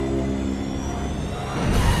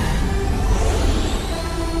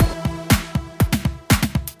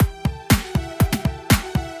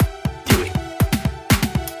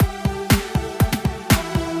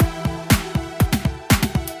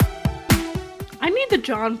I need the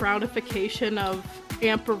John Brownification of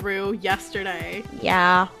Aunt Beru yesterday.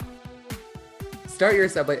 Yeah. Start your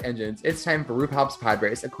sublight engines. It's time for RuPaul's Pod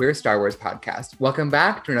Race, a queer Star Wars podcast. Welcome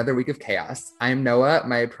back to another week of chaos. I'm Noah.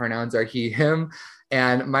 My pronouns are he, him.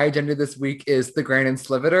 And my gender this week is the Grand and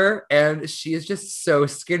Sliviter. And she is just so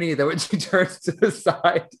skinny that when she turns to the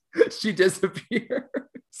side, she disappears.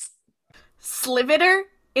 Sliviter?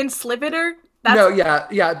 In Sliviter? No,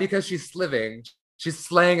 yeah, because she's sliving. She's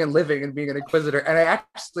slaying and living and being an inquisitor. And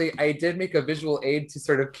I did make a visual aid to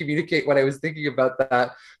sort of communicate what I was thinking about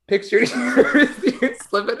that picture here is the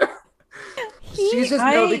Sliviter. She's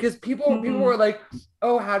just, because people were like,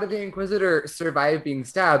 oh, how did the Inquisitor survive being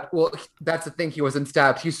stabbed? Well, that's the thing. He wasn't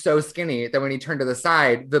stabbed. He's so skinny that when he turned to the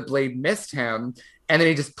side, the blade missed him. And then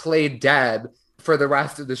he just played dead for the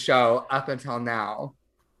rest of the show up until now.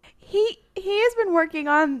 He has been working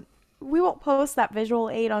on, we won't post that visual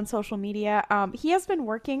aid on social media. He has been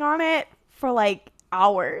working on it for like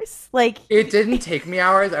hours. Like, it didn't take me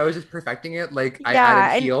hours. I was just perfecting it. Like, I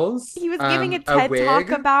added heels. He was giving a TED talk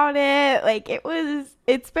about it. Like,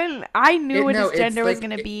 I knew what his gender was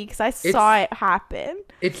going to be because I saw it happen.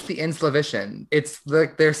 It's the Inslavition. It's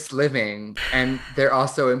like they're sliving and they're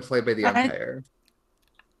also employed by the Empire.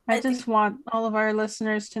 I just want all of our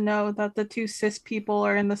listeners to know that the two cis people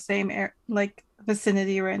are in the same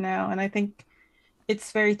vicinity right now, and I think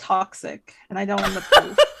it's very toxic, and I don't want the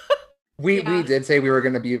proof. We did say we were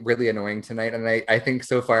going to be really annoying tonight, and I think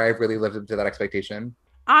so far I've really lived up to that expectation.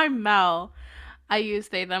 I'm Mel. I use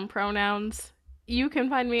they, them pronouns. You can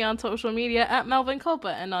find me on social media at Melvin Culpa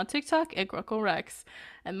and on TikTok at Gruckle Rex.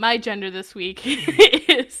 And my gender this week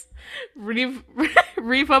is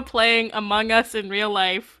Riva playing Among Us in real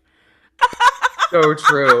life. So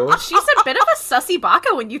true. She's a bit of a sussy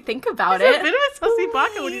baka when you think about it. She's a bit of a sussy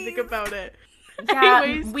baka when you think about it. Yeah,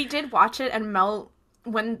 Anyways. We did watch it, and Mel,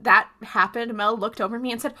 when that happened, Mel looked over at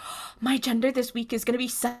me and said, my gender this week is going to be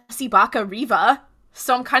sussy baka Riva.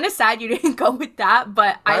 So I'm kind of sad you didn't go with that,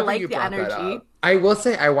 but I like the energy. I will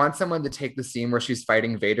say I want someone to take the scene where she's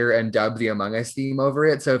fighting Vader and dub the Among Us theme over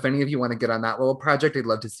it. So if any of you want to get on that little project, I'd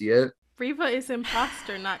love to see it. Riva is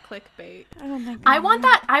imposter, not clickbait. I want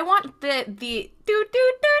that. I want the do do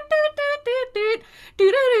do do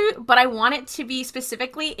do do, but I want it to be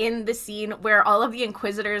specifically in the scene where all of the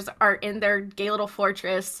Inquisitors are in their gay little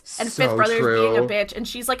fortress and Fifth Brother's being a bitch, and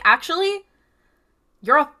she's like, actually,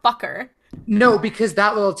 you're a fucker. No, because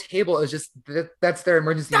that little table is just that's their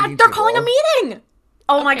emergency meeting they're table. calling a meeting.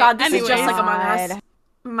 Oh my god, this is just like Among Us.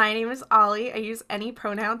 My name is Ollie. I use any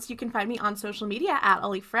pronouns. You can find me on social media at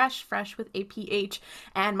Ollie Fresh with APH.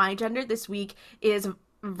 And my gender this week is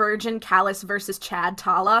Virgin Callus versus Chad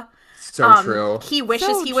Tala. So true. He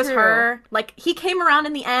wishes he was her. Like, he came around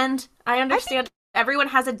in the end. I understand everyone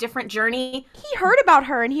has a different journey. He heard about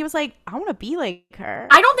her and he was like, I want to be like her.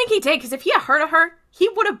 I don't think he did, because if he had heard of her, he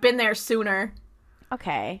would have been there sooner.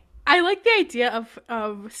 Okay. I like the idea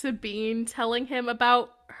of Sabine telling him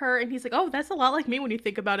about her, and he's like, oh, that's a lot like me when you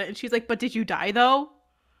think about it. And she's like, but did you die though?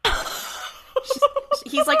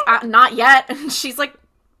 He's like, not yet. And she's like,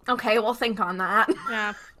 okay, we'll think on that.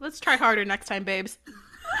 Yeah, let's try harder next time, babes.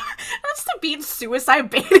 That's Sabine suicide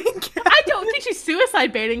baiting. I don't think she's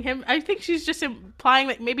suicide baiting him. I think she's just implying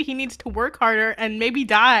that maybe he needs to work harder and maybe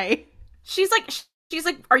die. She's like,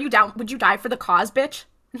 are you down? Would you die for the cause, bitch?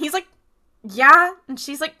 And he's like, yeah. And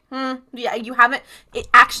she's like, yeah, you haven't.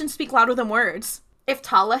 Actions speak louder than words. If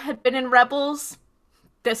Tala had been in Rebels,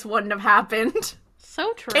 this wouldn't have happened.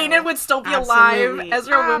 So true. Kanan would still be alive.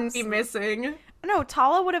 Ezra wouldn't be missing. No,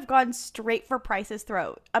 Tala would have gone straight for Price's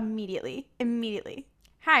throat. Immediately.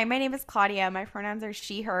 Hi, my name is Claudia. My pronouns are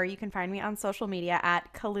she, her. You can find me on social media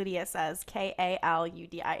at Kaludia Says,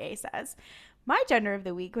 Kaludia Says. My gender of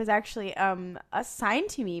the week was actually assigned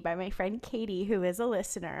to me by my friend Katie, who is a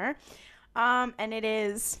listener. And it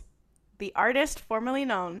is the artist formerly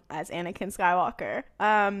known as Anakin Skywalker.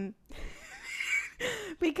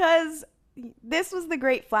 Because this was the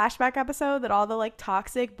great flashback episode that all the like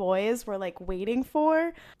toxic boys were like waiting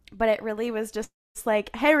for, but it really was just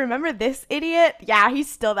like, hey, remember this idiot? Yeah, he's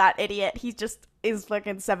still that idiot. He just is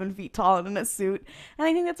fucking 7 feet tall and in a suit, and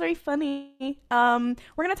I think that's very funny. We're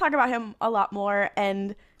gonna talk about him a lot more,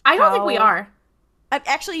 and I don't think we are.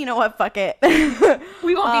 Actually, you know what? Fuck it.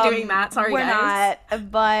 We won't be doing that. Sorry, we're guys.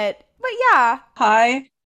 Not. But yeah. Hi,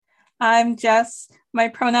 I'm Jess. My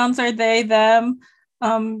pronouns are they, them.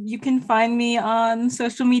 You can find me on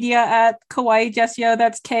social media at Kawaii Jessio.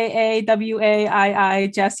 That's Kawaii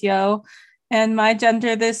Jessio. And my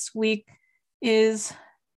gender this week is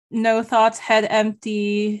no thoughts, head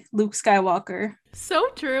empty, Luke Skywalker. So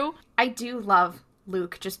true. I do love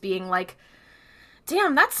Luke just being like,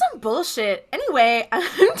 Damn, that's some bullshit. Anyway,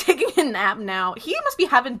 I'm taking a nap now. He must be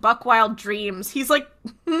having buck wild dreams. He's like,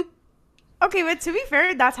 Okay, but to be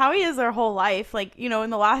fair, that's how he is their whole life. Like, you know, in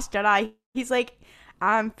The Last Jedi, he's like,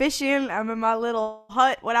 I'm fishing, I'm in my little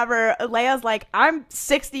hut, whatever. Leia's like, I'm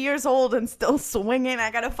 60 years old and still swinging. I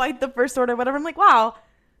gotta fight the First Order, whatever. I'm like, wow,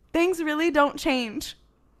 things really don't change.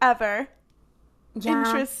 Ever. yeah.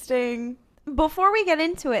 Interesting. Before we get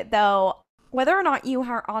into it, though, whether or not you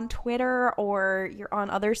are on Twitter or you're on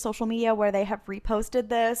other social media where they have reposted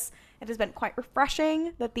this, it has been quite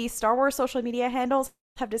refreshing that these Star Wars social media handles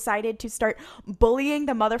have decided to start bullying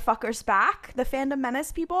the motherfuckers back, the fandom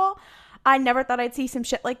menace people. I never thought I'd see some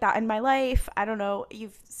shit like that in my life. I don't know,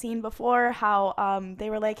 you've seen before how they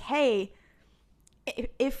were like, hey,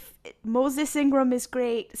 if Moses Ingram is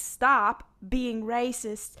great, stop being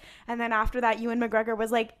racist. And then after that, Ewan McGregor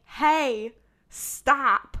was like, hey,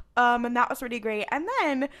 stop. And that was really great. And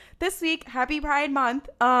then this week, Happy Pride Month,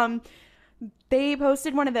 they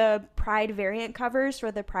posted one of the Pride variant covers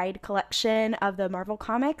for the Pride collection of the Marvel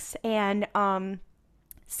comics, and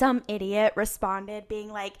some idiot responded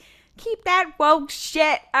being like, keep that woke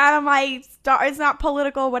shit out of my Star, it's not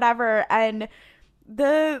political, whatever. And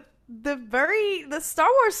the Star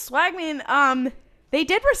Wars swagman, they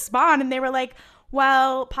did respond, and they were like,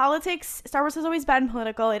 well, politics, Star Wars has always been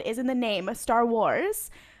political. It is in the name, Star Wars.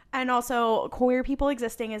 And also, queer people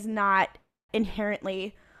existing is not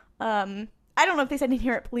inherently, I don't know if they said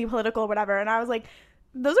inherently political or whatever. And I was like,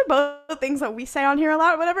 those are both things that we say on here a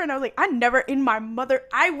lot, whatever. And I was like,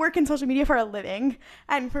 I work in social media for a living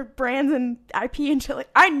and for brands and IP and shit. Like,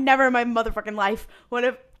 I never in my motherfucking life would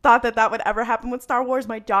have thought that that would ever happen with Star Wars.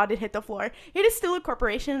 My jaw did hit the floor. It is still a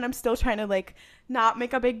corporation, and I'm still trying to, like, not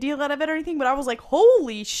make a big deal out of it or anything. But I was like,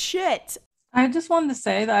 holy shit. I just wanted to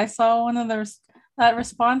say that I saw one of that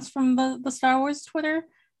response from the Star Wars Twitter.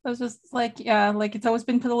 It was just like, yeah, like it's always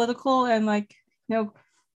been political, and like, you know,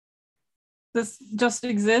 this just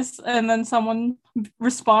exists. And then someone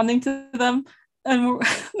responding to them, and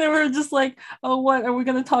they were just like, oh, what are we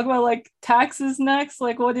going to talk about, like taxes next?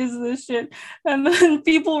 Like, what is this shit? And then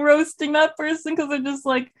people roasting that person because they're just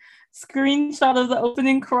like screenshot of the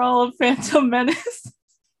opening crawl of Phantom Menace.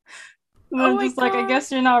 And I'm just like, I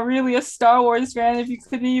guess you're not really a Star Wars fan if you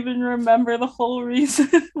couldn't even remember the whole reason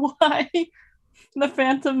why the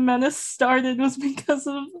Phantom Menace started was because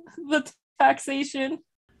of the taxation.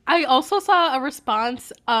 I also saw a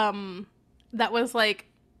response that was like,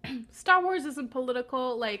 Star Wars isn't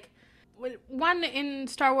political. Like, one, in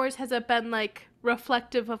Star Wars, has it been like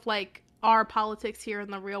reflective of like our politics here in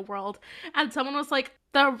the real world? And someone was like,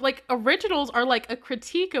 the like originals are like a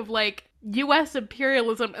critique of like US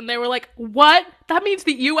imperialism, and they were like, what? That means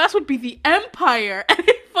the US would be the empire. And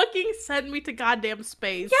they fucking sent me to goddamn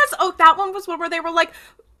space. Yes, oh, that one was one where they were like,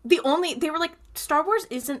 they were like, Star Wars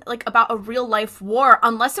isn't like about a real life war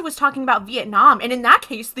unless it was talking about Vietnam, and in that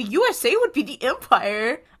case the USA would be the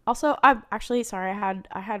empire. Also, I'm actually sorry,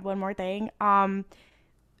 I had one more thing.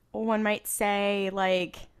 One might say,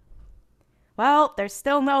 like, well, there's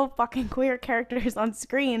still no fucking queer characters on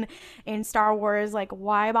screen in Star Wars. Like,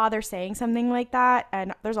 why bother saying something like that?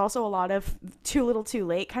 And there's also a lot of too little too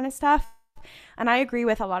late kind of stuff. And I agree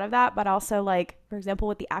with a lot of that, but also, like, for example,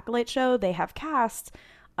 with the Acolyte show, they have cast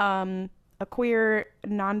a queer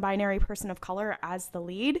non-binary person of color as the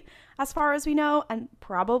lead, as far as we know, and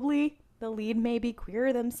probably the lead may be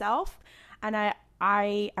queer themselves. And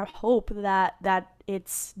I hope that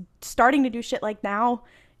it's starting to do shit like now,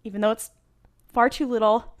 even though it's far too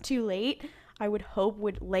little too late. I would hope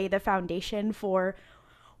would lay the foundation for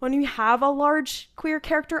when you have a large queer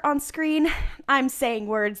character on screen. I'm saying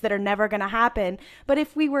words that are never going to happen, but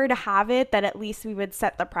if we were to have it, that at least we would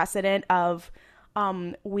set the precedent of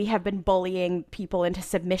we have been bullying people into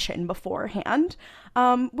submission beforehand,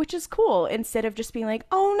 which is cool, instead of just being like,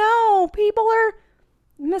 oh no, people are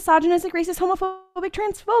misogynistic, racist, homophobic,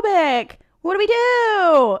 transphobic. What do we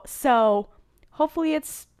do? So hopefully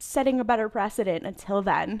it's setting a better precedent until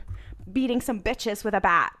then. Beating some bitches with a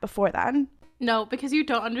bat before then. No, because you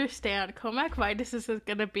don't understand. Comac Vitus is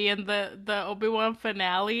gonna be in the Obi-Wan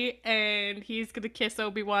finale, and he's gonna kiss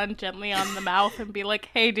Obi-Wan gently on the mouth and be like,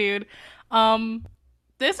 hey dude,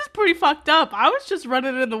 this is pretty fucked up. I was just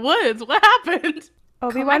running in the woods. What happened?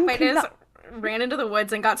 Obi-Wan ran into the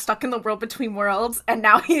woods and got stuck in the world between worlds, and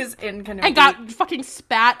now he's in Kenobi. And got fucking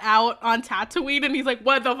spat out on Tatooine, and he's like,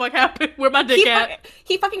 what the fuck happened? Where my dick at?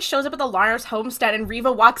 He fucking shows up at the Larner's homestead, and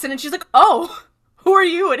Reva walks in, and she's like, oh, who are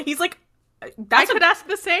you? And he's like, I could ask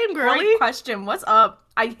the same, girlie. Great question. What's up?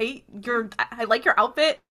 I like your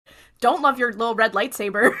outfit. Don't love your little red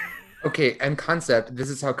lightsaber. Okay, and concept, this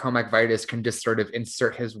is how Comac Vitus can just sort of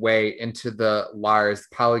insert his way into the Lars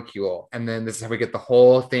polycule. And then this is how we get the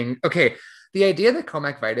whole thing. Okay, the idea that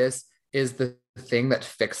Comac Vitus is the thing that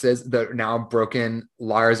fixes the now broken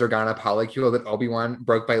Lars Organa polycule that Obi-Wan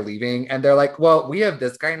broke by leaving. And they're like, well, we have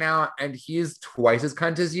this guy now, and he's twice as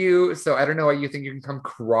cunt as you. So I don't know why you think you can come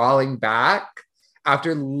crawling back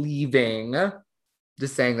after leaving.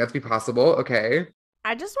 Just saying that's be possible. Okay.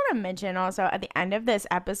 I just want to mention also at the end of this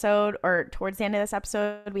episode, or towards the end of this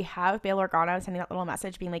episode, we have Bail Organa sending that little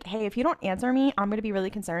message being like, hey, if you don't answer me, I'm going to be really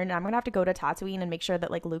concerned, and I'm going to have to go to Tatooine and make sure that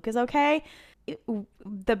like Luke is okay.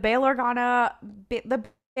 The Bail Organa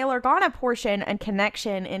portion and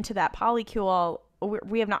connection into that polycule,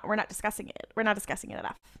 we're not discussing it. We're not discussing it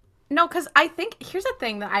enough. No, because I think here's a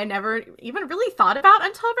thing that I never even really thought about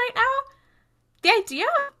until right now. The idea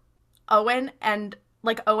of Owen and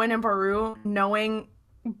Beru knowing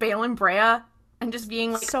Bail and Brea and just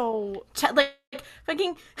being like, so like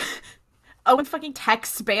fucking Owen fucking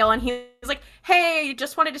texts Bail and he's like, hey,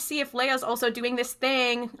 just wanted to see if Leia's also doing this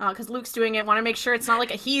thing because Luke's doing it. Want to make sure it's not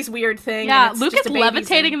like a he's weird thing. Yeah, Luke is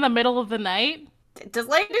levitating in the middle of the night. Does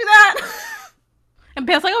Leia do that? And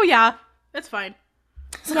Bail's like, oh yeah, it's fine.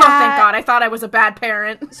 So, oh, thank God. I thought I was a bad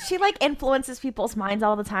parent. She like influences people's minds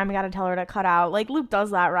all the time. We gotta tell her to cut out. Like Luke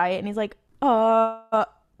does that, right? And he's like, no.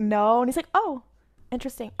 And he's like, oh,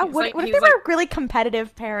 interesting. Oh, what if they were really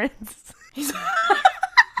competitive parents?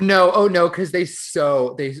 No, because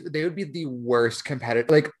they would be the worst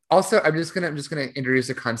competitor. Like, also, I'm just gonna introduce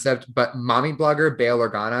a concept, but mommy blogger Bail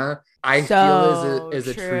Organa, I feel is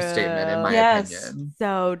a true statement in my opinion.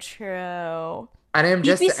 So true. And I'm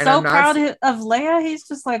just He'd be so proud of Leia. He's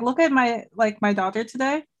just like, look at my daughter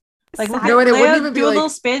today. Like, look at and it Leia, wouldn't even be do like, a little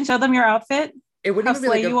spin, show them your outfit. It wouldn't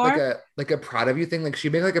even be like a proud of you thing. Like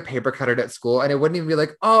she'd make like a paper cut at school, and it wouldn't even be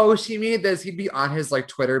like, oh, she made this. He'd be on his like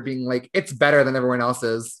Twitter being like, it's better than everyone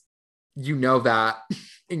else's. You know that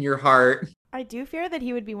in your heart. I do fear that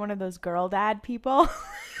he would be one of those girl dad people.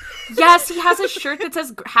 Yes, he has a shirt that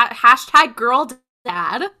says hashtag girl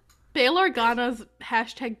dad. Bail Organa's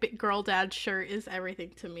hashtag girl dad shirt is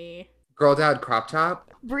everything to me. Girl dad crop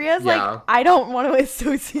top. Bria's like, I don't want to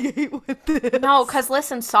associate with this. No, because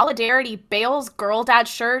listen, solidarity. Bail's girl dad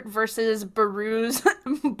shirt versus Beru's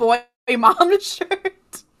boy mom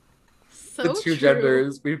shirt. So the two true.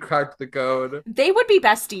 genders. We've cracked the code. They would be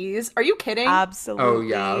besties. Are you kidding? Absolutely. Oh,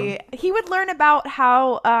 yeah. He would learn about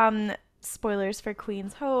how, spoilers for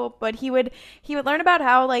Queen's Hope, but he would learn about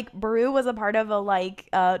how, like, Beru was a part of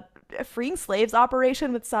a freeing slaves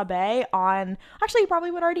operation with Sabe on, actually he probably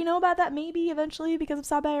would already know about that maybe eventually because of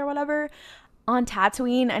Sabe or whatever, on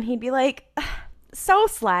Tatooine, and he'd be like, so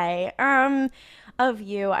slay of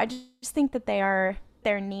you. I just think that they're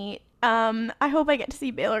neat. I hope I get to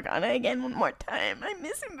see Bail Organa again one more time. I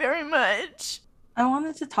miss him very much. I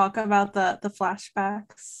wanted to talk about the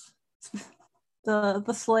flashbacks.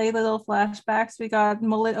 The slay little flashbacks. We got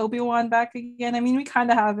mullet Obi-Wan back again. I mean, we kind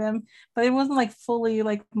of have him, but it wasn't like fully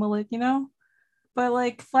like mullet, you know? But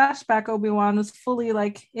like flashback Obi-Wan was fully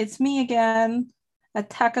like, it's me again.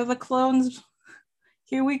 Attack of the Clones.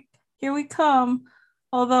 Here we come.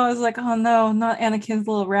 Although I was like, oh no, not Anakin's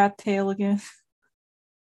little rat tail again.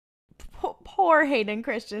 Poor Hayden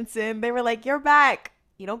Christensen. They were like, you're back.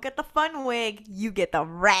 You don't get the fun wig. You get the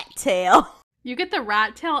rat tail. You get the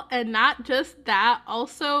rat tail, and not just that,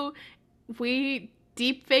 also, we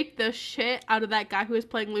deepfake the shit out of that guy who is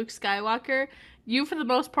playing Luke Skywalker. You, for the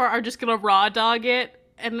most part, are just gonna raw dog it,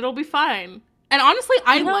 and it'll be fine. And honestly,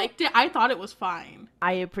 I liked it. I thought it was fine.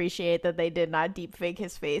 I appreciate that they did not deepfake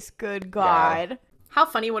his face. Good God. Yeah. How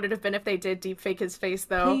funny would it have been if they did deepfake his face,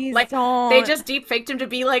 though? Please like, don't. They just deepfaked him to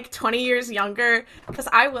be, like, 20 years younger. Because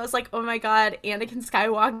I was like, oh my God, Anakin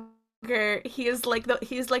Skywalker. He's like the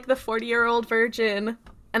 40-year-old virgin,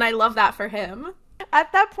 and I love that for him.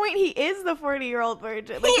 At that point, he is the 40-year-old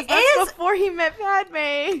virgin. Like, He that's is! before he met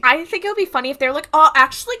Padme. I think it would be funny if they're like, oh,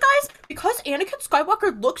 actually, guys, because Anakin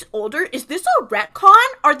Skywalker looks older, is this a retcon?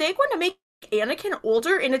 Are they going to make Anakin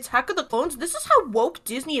older in Attack of the Clones? This is how woke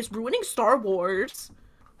Disney is ruining Star Wars.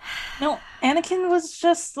 No, Anakin was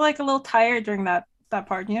just like a little tired during that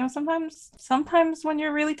part. You know, sometimes when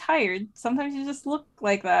you're really tired, sometimes you just look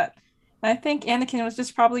like that. I think Anakin was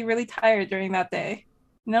just probably really tired during that day.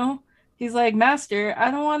 You know? He's like, Master,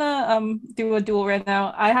 I don't want to do a duel right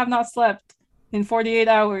now. I have not slept in 48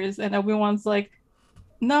 hours. And Obi-Wan's like,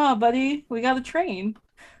 no, buddy, we got to train.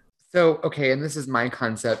 So, okay, and this is my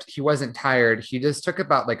concept. He wasn't tired. He just took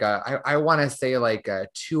about like I want to say like a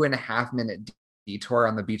 2.5 minute detour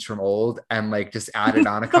on the beach from old and like just added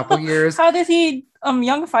on a couple years. How did he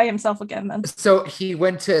youngify himself again then? So he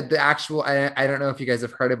went to the actual, I don't know if you guys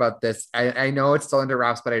have heard about this. I know it's still under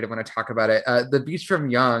wraps, but I don't want to talk about it. The Beach from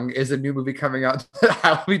Young is a new movie coming out that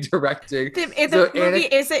I'll be directing.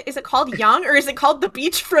 Is it called Young, or is it called The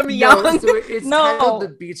Beach from Young? No, so it's titled The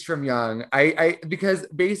Beach from Young. Because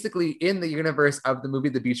basically in the universe of the movie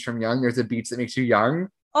The Beach from Young, there's a beach that makes you young.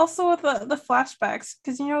 Also with the flashbacks,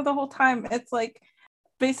 because the whole time it's like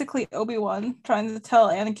basically Obi-Wan trying to tell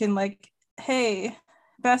Anakin like, hey,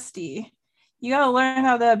 bestie, you gotta learn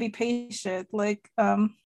how to be patient, like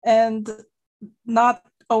and not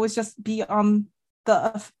always just be on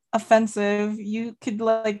the offensive. You could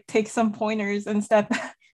like take some pointers and step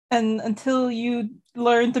and until you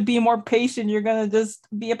learn to be more patient, you're gonna just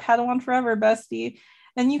be a Padawan forever, bestie.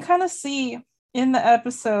 And you kind of see in the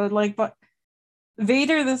episode like, but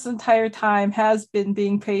Vader this entire time has been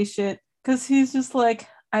being patient because he's just like,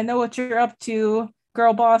 I know what you're up to,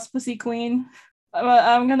 girl boss, pussy queen.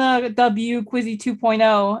 I'm gonna dub you Quizzy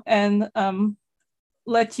 2.0 and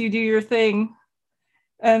let you do your thing.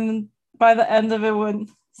 And by the end of it,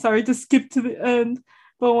 sorry to skip to the end,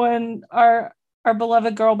 but when our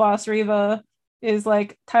beloved girl boss Reva is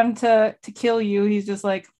like, time to kill you, he's just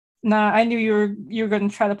like, nah, I knew you were gonna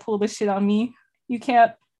try to pull this shit on me. You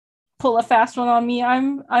can't pull a fast one on me.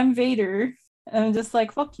 I'm Vader. And I'm just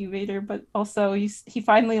like, fuck you, Vader. But also he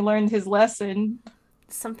finally learned his lesson.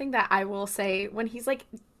 Something that I will say, when he's like,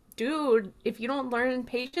 dude, if you don't learn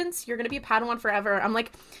patience, you're gonna be a Padawan forever. I'm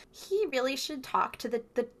like, he really should talk to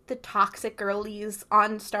the toxic girlies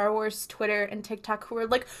on Star Wars Twitter and TikTok who are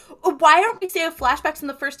like, oh, why aren't we seeing flashbacks in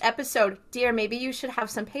the first episode? Dear, maybe you should have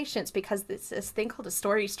some patience because this thing called a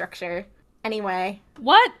story structure. Anyway.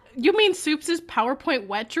 What? You mean Soups' PowerPoint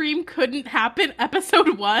wet dream couldn't happen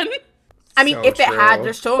episode 1? I mean, if it had,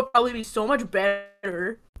 the show would probably be so much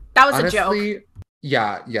better. That was Honestly, a joke.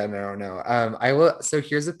 Yeah, no. I will. So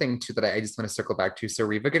here's the thing too that I just want to circle back to. So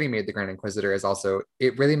Reva getting made the Grand Inquisitor is also,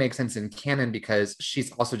 it really makes sense in canon because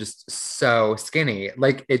she's also just so skinny.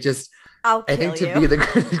 Like it just, I think to be the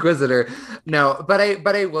Grand Inquisitor. No, but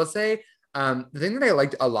I will say, the thing that I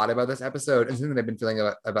liked a lot about this episode and something that I've been feeling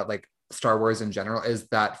about like Star Wars in general is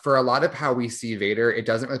that for a lot of how we see Vader, it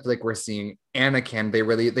doesn't really feel like we're seeing Anakin.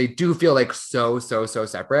 They do feel like so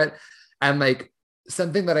separate. And like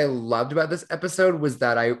something that I loved about this episode was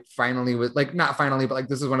that I finally was like, not finally, but like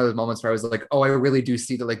this is one of those moments where I was like, oh, I really do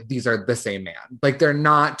see that like these are the same man. Like they're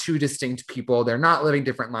not two distinct people. They're not living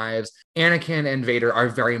different lives. Anakin and Vader are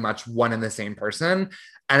very much one and the same person.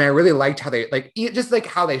 And I really liked how they like just like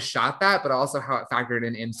how they shot that, but also how it factored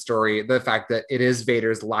in story, the fact that it is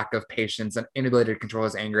Vader's lack of patience and inability to control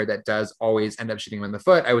his anger that does always end up shooting him in the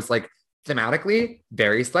foot. I was like, thematically,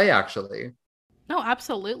 very slay, actually. No,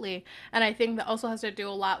 absolutely. And I think that also has to do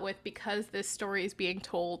a lot with, because this story is being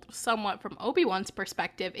told somewhat from Obi-Wan's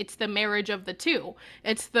perspective, it's the marriage of the two.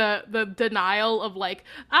 It's the denial of like,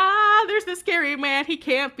 there's this scary man, he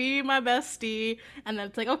can't be my bestie. And then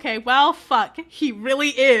it's like, okay, well, fuck, he really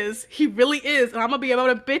is. And I'm gonna be able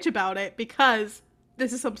to bitch about it because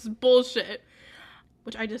this is some bullshit.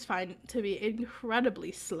 Which I just find to be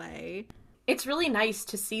incredibly slay. It's really nice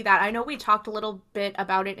to see that. I know we talked a little bit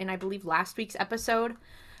about it in, I believe, last week's episode,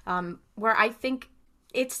 where I think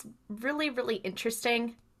it's really, really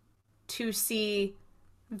interesting to see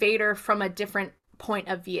Vader from a different point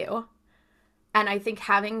of view. And I think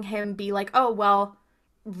having him be like, oh, well,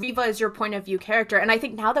 Reva is your point of view character. And I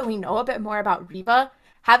think now that we know a bit more about Reva,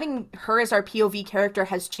 having her as our POV character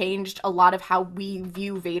has changed a lot of how we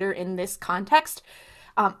view Vader in this context.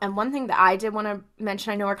 And one thing that I did want to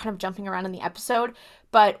mention, I know we're kind of jumping around in the episode,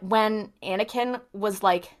 but when Anakin was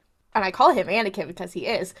like, and I call him Anakin because he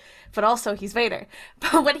is, but also he's Vader.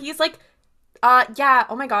 But when he's like, yeah,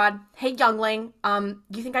 oh my god, hey youngling,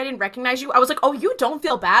 you think I didn't recognize you? I was like, oh, you don't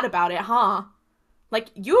feel bad about it, huh?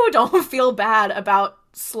 Like, you don't feel bad about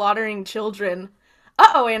slaughtering children.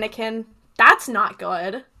 Uh-oh, Anakin, that's not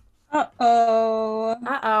good. Uh-oh.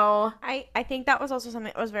 I think that was also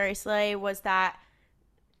something that was very slay, was that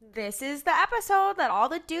this is the episode that all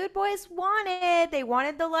the dude boys wanted. They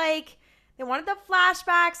wanted the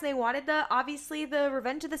flashbacks. They wanted obviously the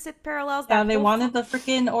Revenge of the Sith parallels. Yeah, they wanted the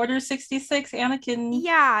freaking Order 66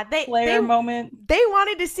 Anakin player moment. They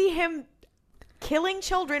wanted to see him killing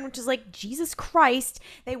children, which is like, Jesus Christ.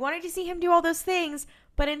 They wanted to see him do all those things.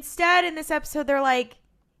 But instead, in this episode, they're like,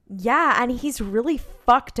 yeah, and he's really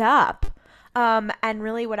fucked up. And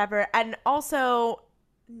really whatever. And also,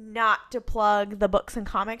 not to plug the books and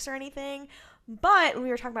comics or anything, but when we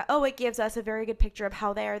were talking about, it gives us a very good picture of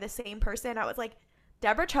how they are the same person, I was like,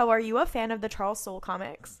 Deborah Cho, are you a fan of the Charles Soule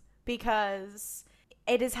comics? because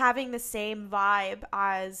it is having the same vibe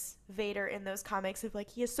as Vader in those comics of like,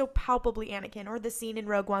 he is so palpably Anakin, or the scene in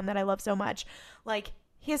Rogue One that I love so much. Like,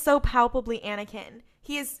 he is so palpably Anakin.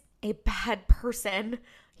 He is a bad person,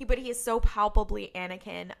 but he is so palpably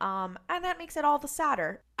Anakin. And that makes it all the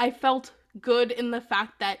sadder. I felt good in the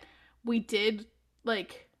fact that we did,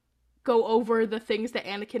 like, go over the things that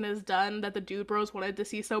Anakin has done that the Dude Bros wanted to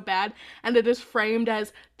see so bad, and it is framed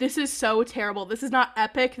as, this is so terrible. This is not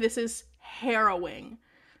epic. This is harrowing.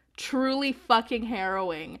 Truly fucking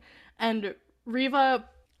harrowing. And Reva,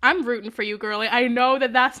 I'm rooting for you, girlie. I know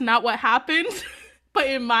that that's not what happened, but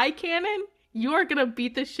in my canon, you are gonna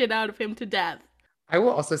beat the shit out of him to death. I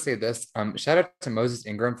will also say this, shout out to Moses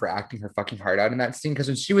Ingram for acting her fucking heart out in that scene, because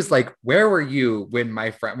when she was like, where were you when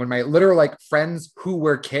my literal like friends who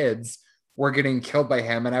were kids were getting killed by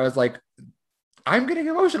him? And I was like, I'm getting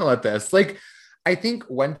emotional at this. Like, I think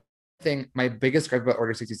one thing, my biggest gripe about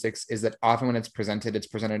Order 66 is that often when it's presented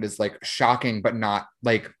as like shocking, but not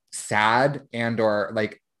like sad and or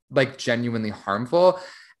like genuinely harmful.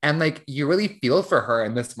 And like, you really feel for her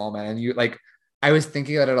in this moment. And you like, I was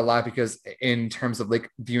thinking about it a lot because in terms of like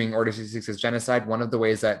viewing Order 66 as genocide, one of the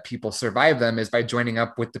ways that people survive them is by joining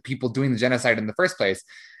up with the people doing the genocide in the first place.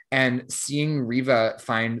 And seeing Reva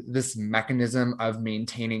find this mechanism of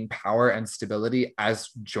maintaining power and stability as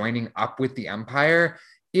joining up with the Empire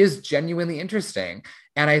is genuinely interesting.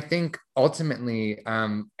 And I think ultimately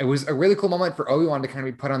it was a really cool moment for Obi-Wan to kind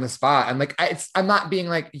of be put on the spot. And like, I'm not being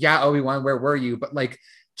like, yeah, Obi-Wan, where were you? But like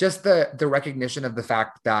just the recognition of the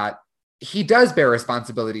fact that he does bear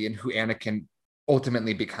responsibility in who Anakin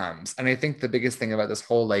ultimately becomes. And I think the biggest thing about this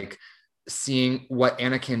whole, like, seeing what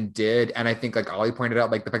Anakin did, and I think like Ollie pointed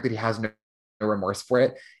out, like the fact that he has no remorse for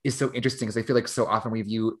it is so interesting, because I feel like so often we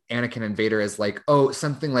view Anakin and Vader as like, oh,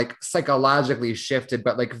 something like psychologically shifted,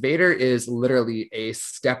 but like Vader is literally a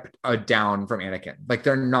step down from Anakin. Like,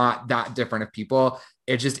 they're not that different of people.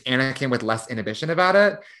 It's just Anakin with less inhibition about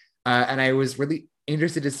it. And I was really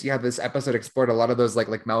interested to see how this episode explored a lot of those,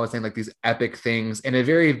 like Mel was saying, like these epic things in a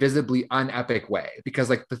very visibly unepic way, because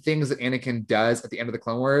like the things that Anakin does at the end of the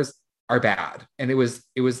Clone Wars are bad. And it was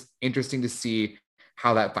interesting to see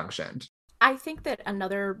how that functioned. I think that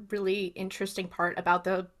another really interesting part about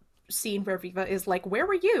the scene where Reva is like, where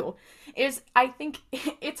were you? Is I think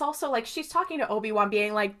it's also like she's talking to Obi-Wan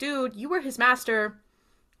being like, dude, you were his master.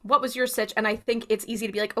 What was your sitch? And I think it's easy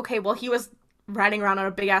to be like, okay, well, he was riding around on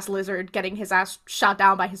a big ass lizard getting his ass shot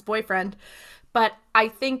down by his boyfriend. But I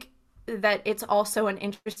think that it's also an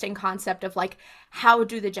interesting concept of like, how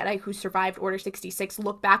do the Jedi who survived Order 66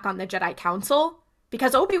 look back on the Jedi Council?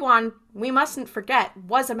 Because Obi-Wan, we mustn't forget,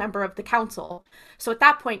 was a member of the council. So at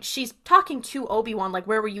that point, she's talking to Obi-Wan like,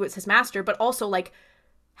 where were you as his master? But also like,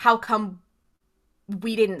 how come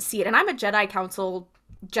we didn't see it? And I'm a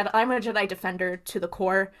I'm a Jedi defender to the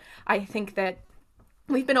core. I think that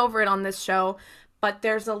we've been over it on this show, but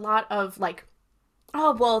there's a lot of like,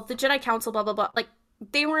 oh, well, the Jedi Council, blah, blah, blah. Like,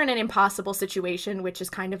 they were in an impossible situation, which is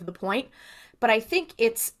kind of the point. But I think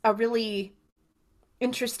it's a really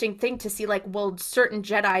interesting thing to see, like, well, certain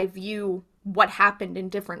Jedi view what happened in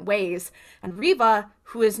different ways. And Reva,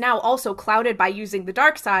 who is now also clouded by using the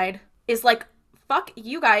dark side, is like, fuck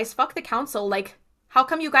you guys, fuck the council. Like, how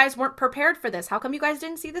come you guys weren't prepared for this? How come you guys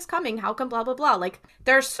didn't see this coming? How come blah, blah, blah? Like,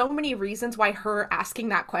 there are so many reasons why her asking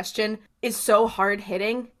that question is so hard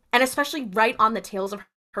hitting. And especially right on the tails of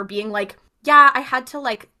her being like, yeah, I had to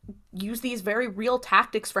like use these very real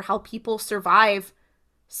tactics for how people survive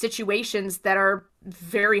situations that are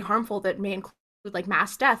very harmful, that may include like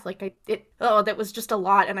mass death. Like that was just a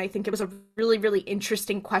lot. And I think it was a really, really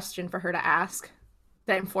interesting question for her to ask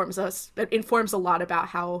that informs a lot about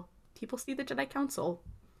how people see the Jedi Council.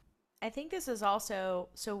 I think this is also,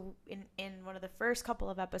 so in one of the first couple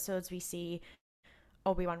of episodes, we see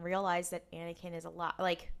Obi-Wan realize that Anakin is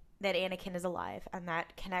alive, and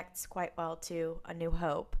that connects quite well to A New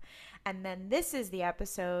Hope. And then this is the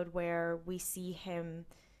episode where we see him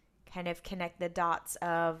kind of connect the dots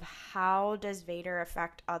of how does Vader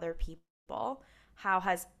affect other people?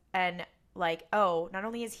 Not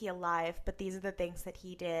only is he alive, but these are the things that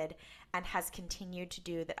he did and has continued to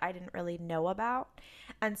do that I didn't really know about.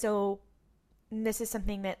 And so this is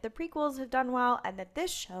something that the prequels have done well, and that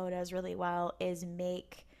this show does really well, is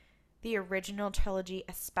make the original trilogy,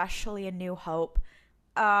 especially A New Hope,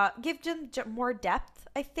 give them more depth,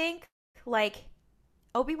 I think. Like,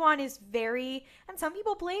 Obi-Wan is very, and some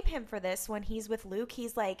people blame him for this when he's with Luke.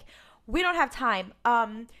 He's like, we don't have time.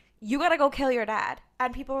 You gotta go kill your dad.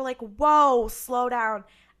 And people were like, whoa, slow down.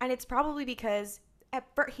 And it's probably because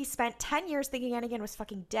he spent 10 years thinking Anakin was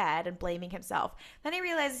fucking dead and blaming himself. Then he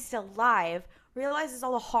realizes he's alive, realizes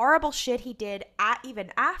all the horrible shit he did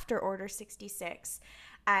even after Order 66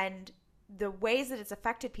 and the ways that it's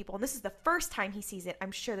affected people. And this is the first time he sees it.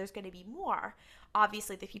 I'm sure there's going to be more.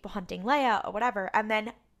 Obviously, the people hunting Leia or whatever. And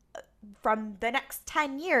then from the next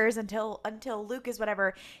 10 years until Luke is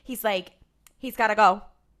whatever, he's like, he's got to go.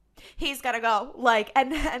 He's got to go. Like,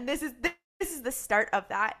 and this is the start of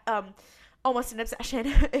that, almost an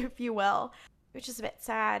obsession, if you will, which is a bit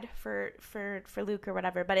sad for Luke or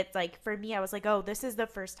whatever. But it's like, for me, I was like, oh, this is the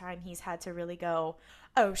first time he's had to really go,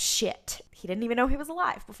 oh shit. He didn't even know he was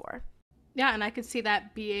alive before. Yeah, and I could see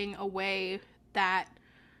that being a way that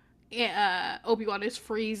Obi-Wan is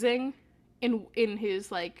freezing in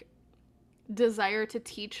his, like, desire to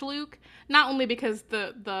teach Luke. Not only because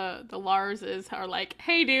the Larses are like,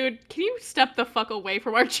 hey dude, can you step the fuck away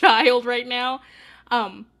from our child right now?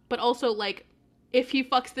 But also, like, if he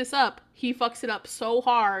fucks this up, he fucks it up so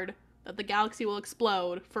hard that the galaxy will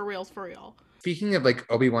explode, for reals, for real. Speaking of like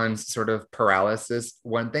Obi-Wan's sort of paralysis,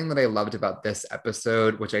 one thing that I loved about this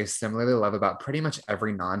episode, which I similarly love about pretty much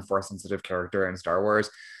every non-Force sensitive character in Star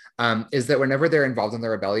Wars, is that whenever they're involved in the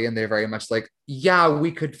rebellion, they're very much like, yeah,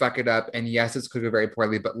 we could fuck it up. And yes, it's could go very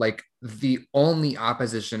poorly, but like the only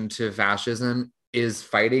opposition to fascism is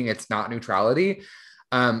fighting. It's not neutrality.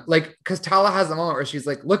 Like, cause Tala has a moment where she's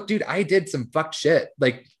like, look, dude, I did some fucked shit.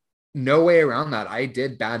 Like, no way around that. I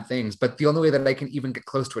did bad things, but the only way that I can even get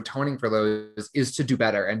close to atoning for those is to do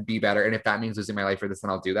better and be better. And if that means losing my life for this, then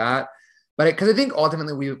I'll do that. But because I think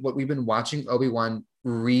ultimately what we've been watching Obi-Wan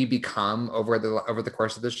re-become over the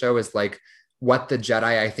course of the show is like what the Jedi,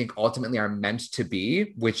 I think, ultimately are meant to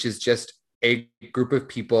be, which is just a group of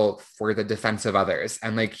people for the defense of others.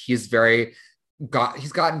 And like he's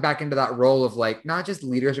gotten back into that role of like not just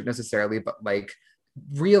leadership necessarily, but like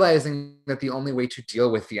realizing that the only way to deal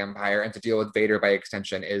with the Empire and to deal with Vader by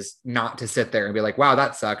extension is not to sit there and be like, wow,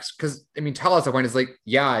 that sucks. Because I mean, Talos at the point is like,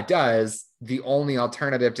 yeah, it does. The only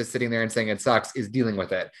alternative to sitting there and saying it sucks is dealing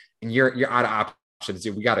with it. And you're out of options.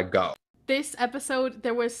 We gotta go. This episode,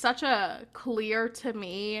 there was such a clear to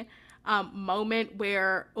me moment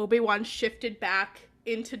where Obi-Wan shifted back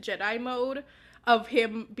into Jedi mode of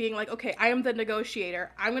him being like, okay, I am the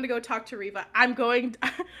negotiator. I'm gonna go talk to Reva. I'm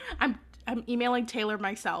emailing Taylor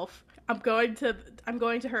myself. I'm going to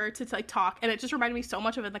her to like talk. And it just reminded me so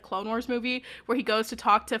much of in the Clone Wars movie where he goes to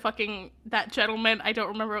talk to fucking that gentleman. I don't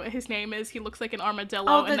remember what his name is. He looks like an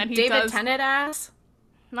armadillo. And then he David Tennant ass?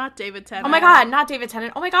 Not David Tennant. Oh my god, not David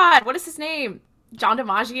Tennant. Oh my god, what is his name? John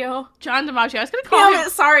DiMaggio? John DiMaggio. I was gonna call him.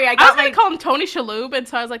 Sorry, I was gonna call him Tony Shalhoub, and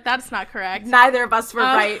so I was like, that's not correct. Neither of us were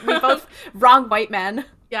right. We both wrong white men.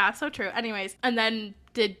 Yeah, so true. Anyways, and then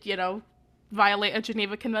did, violate a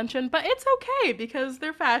Geneva Convention, but it's okay because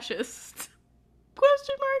they're fascists.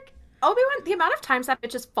 Question mark. Obi-Wan, the amount of times that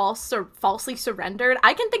bitch is falsely surrendered,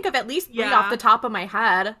 I can think of at least 3 off the top of my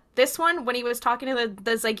head. This one, when he was talking to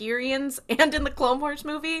the Zygerians, and in the Clone Wars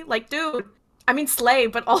movie, like, dude, I mean, slay,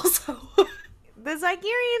 but also... The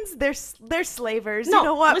Zygerians, they're slavers. No, you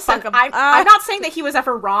know what? Listen, I'm not saying that he was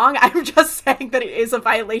ever wrong. I'm just saying that it is a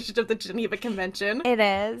violation of the Geneva Convention. It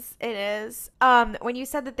is. When you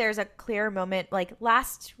said that there's a clear moment, like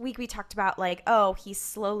last week we talked about like, oh, he's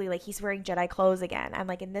slowly like he's wearing Jedi clothes again, and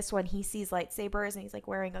like in this one he sees lightsabers and he's like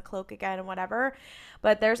wearing a cloak again and whatever.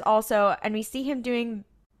 But there's also, and we see him doing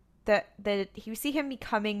you see him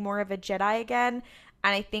becoming more of a Jedi again,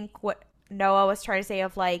 and I think what Noah was trying to say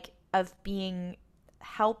of being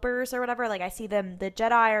helpers or whatever, like I see them, the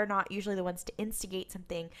Jedi are not usually the ones to instigate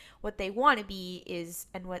something. What they want to be is,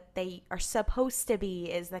 and what they are supposed to be,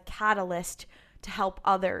 is the catalyst to help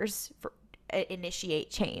others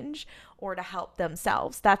initiate change or to help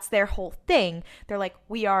themselves. That's their whole thing. They're like,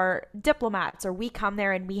 we are diplomats, or we come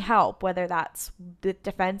there and we help, whether that's the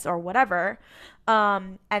defense or whatever.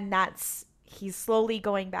 And he's slowly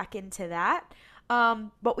going back into that.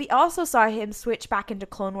 But we also saw him switch back into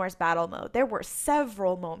Clone Wars battle mode. There were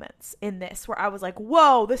several moments in this where I was like,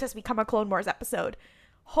 whoa, this has become a Clone Wars episode.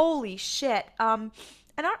 Holy shit. And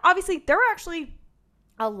obviously there are actually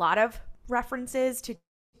a lot of references to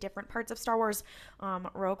different parts of Star Wars.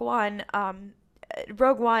 Rogue One,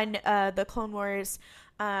 the Clone Wars,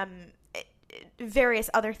 various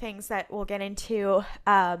other things that we'll get into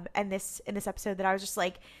in this episode that I was just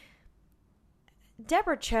like,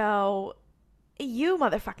 Deborah Chow, you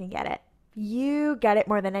motherfucking get it. You get it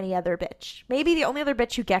more than any other bitch. Maybe the only other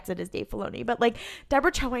bitch who gets it is Dave Filoni, but like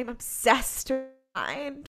Deborah Chow, I'm obsessed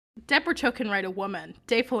with. Deborah Chow can write a woman.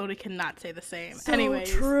 Dave Filoni cannot say the same. So anyways,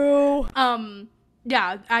 true.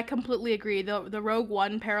 Yeah, I completely agree. The Rogue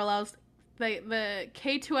One parallels, the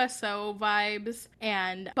K2SO vibes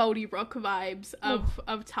and Bodhi Rook vibes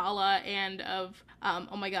of Tala and of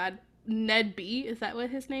oh my god, Ned B. Is that what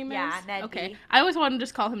his name Yeah, is? Ned Okay. B. I always wanted to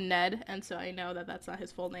just call him Ned, and so I know that that's not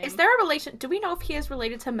his full name. Is there a relation? Do we know if he is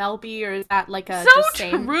related to Mel B, or is that like a So just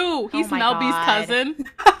same? true. He's my Mel B's God. cousin.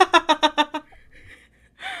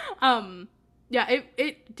 Yeah,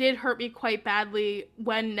 it did hurt me quite badly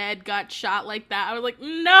when Ned got shot like that. I was like,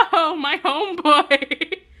 no, my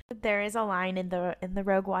homeboy. There is a line in the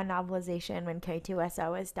Rogue One novelization when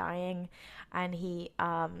K2SO is dying, and he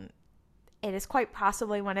it is quite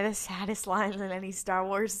possibly one of the saddest lines in any Star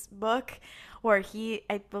Wars book, where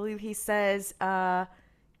I believe he says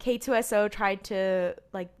K2SO tried to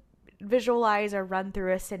like visualize or run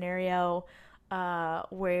through a scenario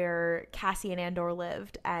where Cassian Andor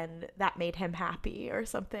lived, and that made him happy or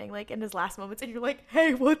something, like in his last moments, and you're like,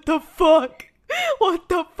 hey, what the fuck? What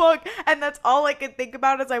the fuck? And that's all I could think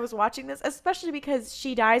about as I was watching this, especially because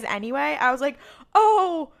she dies anyway. I was like,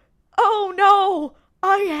 oh no,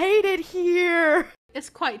 I hate it here. It's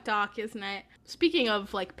quite dark, isn't it? Speaking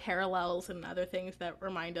of like parallels and other things that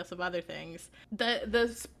remind us of other things,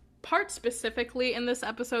 the part specifically in this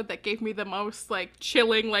episode that gave me the most like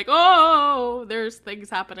chilling, like, oh, there's things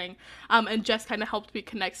happening, and Jess kind of helped me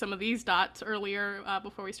connect some of these dots earlier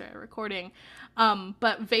before we started recording,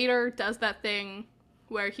 but Vader does that thing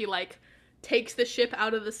where he like takes the ship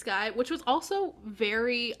out of the sky, which was also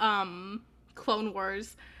very Clone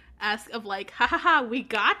Wars-esque, of like, ha ha ha, we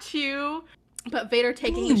got you. But Vader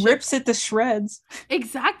taking the He ship, rips it to shreds.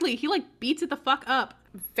 exactly, he like beats it the fuck up.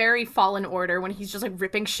 Very Fallen Order when he's just like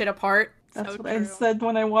ripping shit apart. That's So what I true. said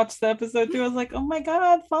when I watched the episode too. I was like, oh my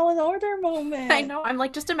god, Fallen Order moment. I know. I'm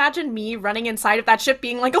like, just imagine me running inside of that ship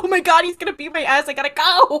being like, oh my god, he's gonna beat my ass. I gotta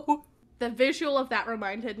go. The visual of that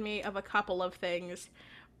reminded me of a couple of things.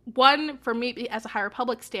 One, for me, as a High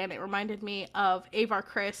Republic stan, it reminded me of Avar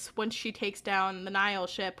Kriss when she takes down the Nihil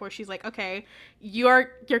ship, where she's like, okay, you're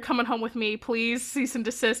coming home with me, please, cease and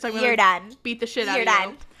desist. I'm You're gonna done. beat the shit out You're of done.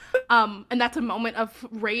 you. And that's a moment of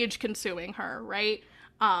rage consuming her, right?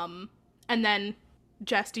 And then,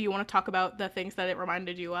 Jess, do you want to talk about the things that it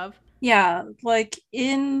reminded you of? Yeah, like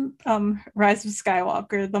in Rise of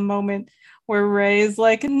Skywalker, the moment where Rey's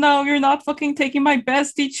like, no, you're not fucking taking my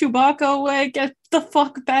bestie Chewbacca away. Get the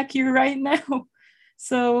fuck back here right now.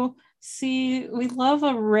 So, see, we love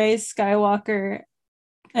a Rey Skywalker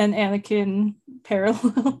and Anakin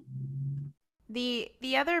parallel.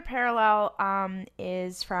 The other parallel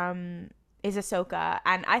is Ahsoka,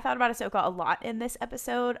 and I thought about Ahsoka a lot in this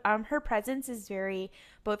episode. Her presence is very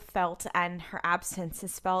both felt and her absence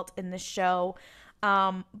is felt in the show.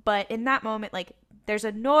 But in that moment, like, there's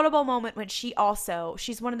a notable moment when she's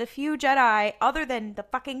one of the few Jedi other than the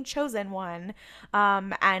fucking chosen one,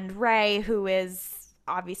 and Rey, who is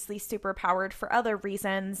obviously super powered for other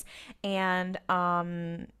reasons, and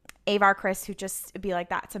Avar Kriss, who just be like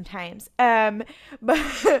that sometimes. But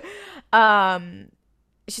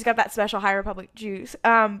she's got that special High Republic juice.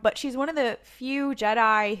 But she's one of the few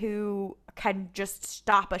Jedi who can just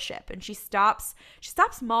stop a ship, and she stops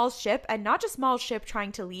Maul's ship, and not just Maul's ship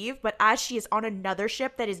trying to leave, but as she is on another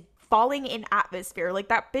ship that is falling in atmosphere. Like,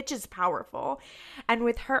 that bitch is powerful. And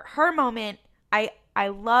with her moment, I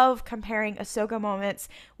love comparing Ahsoka moments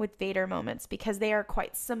with Vader moments because they are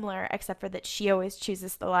quite similar, except for that she always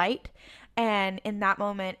chooses the light. And in that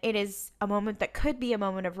moment, it is a moment that could be a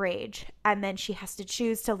moment of rage. And then she has to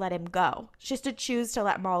choose to let him go. She has to choose to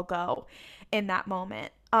let Maul go in that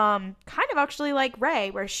moment. Kind of actually like Rey,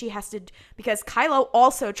 where she has to, because Kylo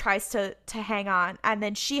also tries to hang on, and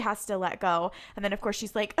then she has to let go. And then of course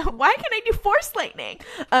she's like, why can't I do Force lightning?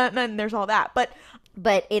 And then there's all that. But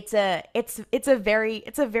it's a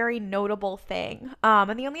very notable thing.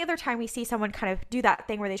 And the only other time we see someone kind of do that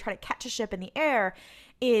thing where they try to catch a ship in the air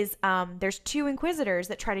is there's two Inquisitors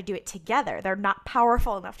that try to do it together. They're not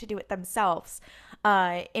powerful enough to do it themselves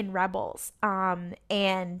in Rebels.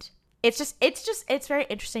 And it's very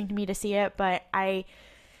interesting to me to see it. But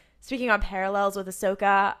speaking on parallels with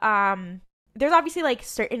Ahsoka, there's obviously like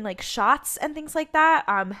certain like shots and things like that.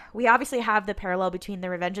 We obviously have the parallel between the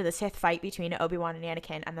Revenge of the Sith fight between Obi-Wan and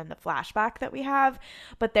Anakin, and then the flashback that we have.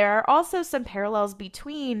 But there are also some parallels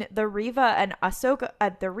between the Reva and Ahsoka,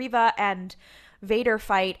 the Reva and Vader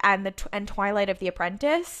fight, and Twilight of the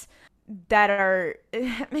Apprentice, that are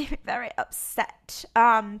made me very upset.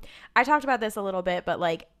 I talked about this a little bit, but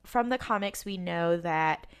like from the comics, we know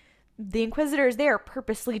that the Inquisitors, they are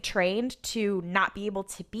purposely trained to not be able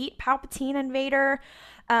to beat Palpatine and Vader.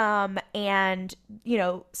 And, you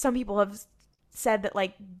know, some people have said that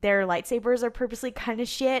like their lightsabers are purposely kind of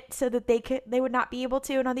shit so that they would not be able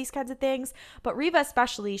to, and all these kinds of things. But Reva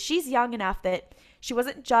especially, she's young enough that she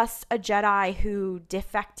wasn't just a Jedi who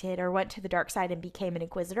defected or went to the dark side and became an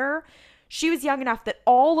Inquisitor. she was young enough that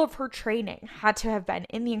all of her training had to have been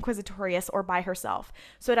in the Inquisitorius or by herself.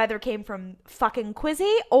 So it either came from fucking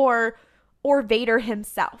Quizzy or Vader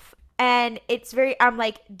himself. And it's very, I'm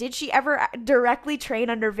like, did she ever directly train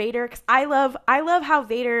under Vader? Because I love how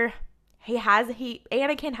Vader,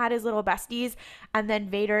 Anakin had his little besties, and then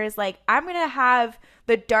Vader is like, I'm gonna have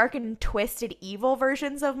the dark and twisted evil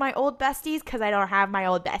versions of my old besties because I don't have my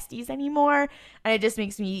old besties anymore. And it just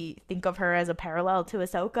makes me think of her as a parallel to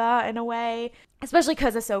Ahsoka in a way, especially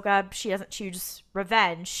because Ahsoka, she doesn't choose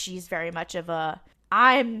revenge. She's very much of a,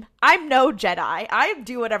 I'm no Jedi. I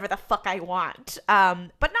do whatever the fuck I want.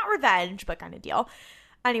 But not revenge, but kind of deal.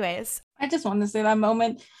 Anyways, I just want to say that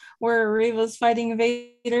moment where Reva's fighting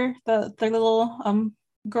Vader, their little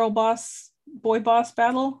boy boss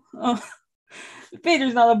battle.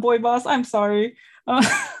 Vader's not a boy boss. I'm sorry.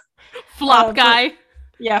 Flop guy.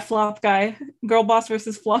 Yeah, flop guy. Girl boss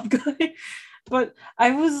versus flop guy. But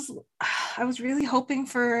I was really hoping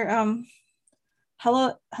for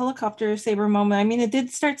helicopter saber moment. I mean, it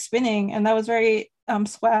did start spinning, and that was very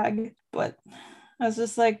swag. But I was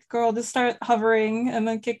just like, girl, just start hovering and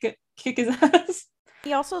then kick his ass.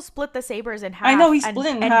 he also split the sabers in half. I know, he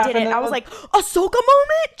split in half. Did it. I was like, Ahsoka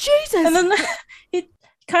moment? Jesus! And then he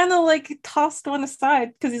kind of like tossed one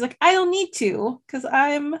aside because he's like, I don't need to because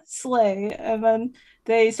I'm Slay. And then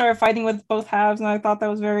they started fighting with both halves, and I thought that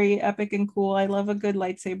was very epic and cool. I love a good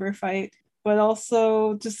lightsaber fight. But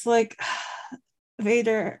also just like,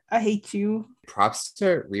 Vader, I hate you. Props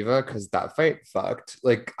to Reva because that fight fucked.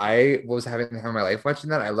 Like, I was having the time of my life watching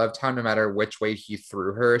that. I loved how no matter which way he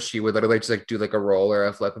threw her, she would literally just like do like a roll or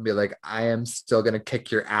a flip and be like, I am still gonna kick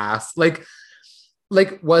your ass. Like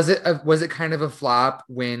was it kind of a flop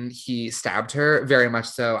when he stabbed her? Very much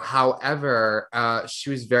so. However, she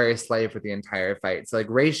was very slave for the entire fight. So like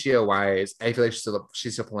ratio wise, I feel like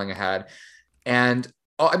she's still pulling ahead. And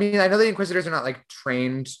I mean, I know the Inquisitors are not like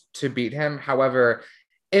trained to beat him. However,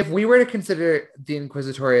 if we were to consider the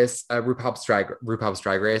Inquisitorius RuPaul's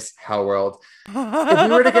Drag Race, Hell World, if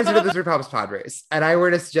we were to consider this RuPaul's Pod Race, and I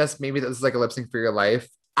were to suggest maybe that this is like a lip sync for your life,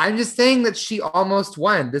 I'm just saying that she almost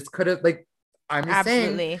won. This could have I'm just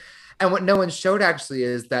saying. And what no one showed actually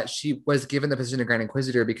is that she was given the position of Grand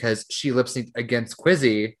Inquisitor because she lip synced against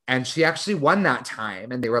Quizzy, and she actually won that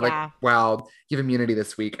time. And they were like, well, you have immunity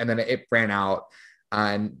this week. And then it ran out.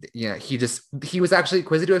 And he was actually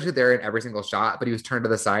Quizzy was there in every single shot, but he was turned to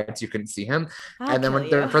the side so you couldn't see him. And then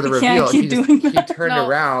for the reveal, he turned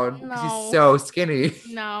around because he's so skinny.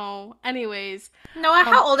 No. Anyways, Noah,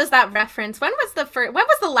 how old is that reference? When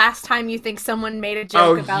was the last time you think someone made a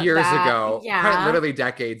joke about that? Years ago. Yeah, quite literally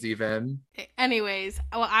decades even. Anyways,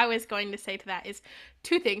 what I was going to say to that is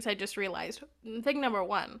two things I just realized. Thing number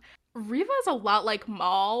one, Reva is a lot like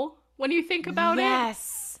Maul when you think about it.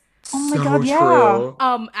 Yes. Oh my So god, yeah. true.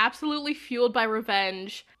 Absolutely fueled by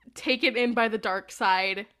revenge, taken in by the dark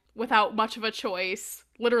side without much of a choice,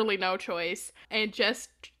 literally no choice, and just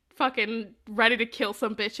fucking ready to kill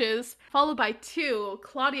some bitches. Followed by two,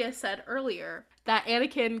 Claudia said earlier that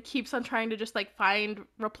Anakin keeps on trying to just like find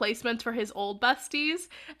replacements for his old besties,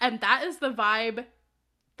 and that is the vibe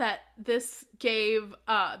that this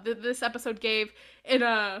episode gave in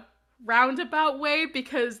a roundabout way,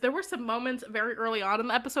 because there were some moments very early on in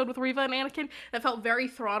the episode with Reva and Anakin that felt very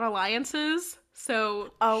Thrawn alliances.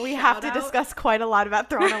 So we have to discuss quite a lot about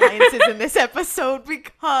Thrawn alliances in this episode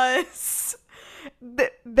because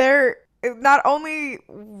they're not only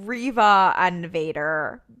Reva and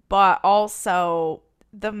Vader, but also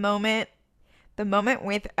the moment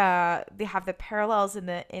with they have the parallels in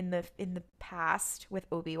the past with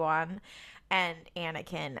Obi-Wan and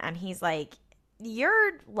Anakin, and he's like,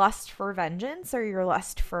 your lust for vengeance or your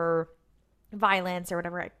lust for violence or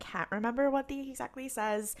whatever, I can't remember what he exactly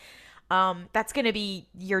says, that's going to be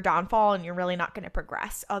your downfall, and you're really not going to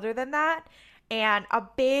progress other than that. And a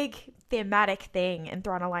big thematic thing in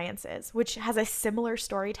Thrawn Alliances, which has a similar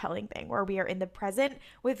storytelling thing where we are in the present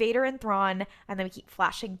with Vader and Thrawn, and then we keep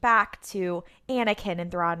flashing back to Anakin and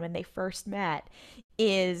Thrawn when they first met,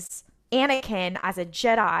 is Anakin as a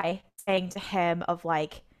Jedi saying to him of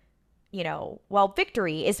like, well,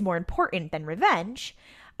 victory is more important than revenge.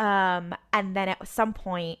 And then at some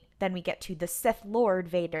point, then we get to the Sith Lord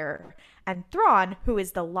Vader and Thrawn, who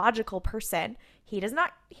is the logical person. He does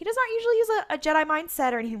not usually use a Jedi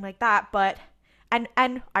mindset or anything like that, but and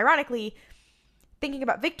ironically, thinking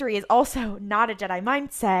about victory is also not a Jedi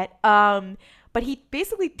mindset. But he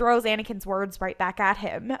basically throws Anakin's words right back at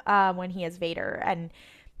him when he is Vader, and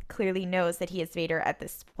clearly knows that he is Vader at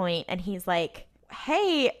this point, and he's like,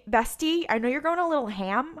 hey, bestie, I know you're going a little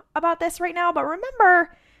ham about this right now, but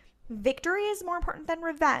remember, victory is more important than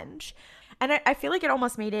revenge. And I feel like it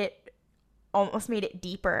almost made it almost made it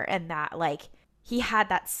deeper, and that like he had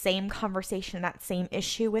that same conversation, that same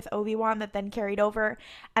issue with Obi-Wan that then carried over,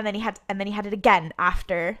 and then he had it again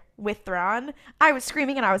after with Thrawn. I was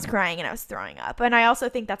screaming and I was crying and I was throwing up. And I also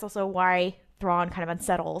think that's also why Thrawn kind of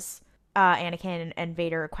unsettles Anakin and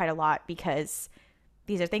Vader quite a lot, because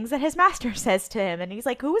these are things that his master says to him, and he's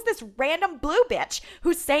like, who is this random blue bitch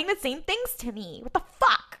who's saying the same things to me? What the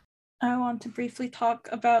fuck? I want to briefly talk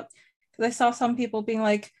about, because I saw some people being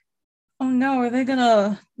like, oh no, are they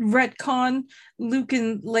gonna retcon Luke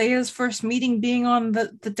and Leia's first meeting being on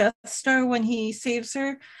the Death Star when he saves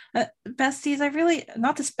her? Besties, I really,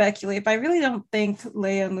 not to speculate, but I really don't think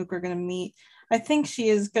Leia and Luke are gonna meet. I think she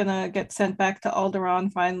is gonna get sent back to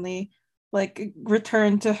Alderaan finally, like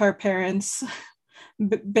return to her parents.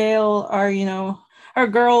 Bail, our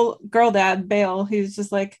girl dad, Bail, he's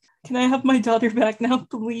just like, can I have my daughter back now,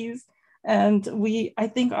 please? And we, I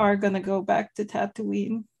think, are gonna go back to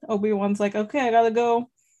Tatooine. Obi-Wan's like, okay, I gotta go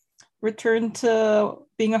return to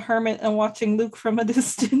being a hermit and watching Luke from a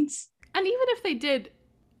distance. And even if they did,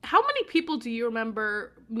 how many people do you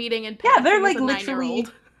remember meeting in Yeah, they're passing like as a literally,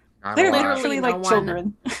 9-year-old? they're Not a lot. literally no like one.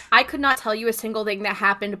 children. I could not tell you a single thing that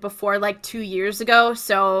happened before like 2 years ago,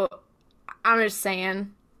 so I'm just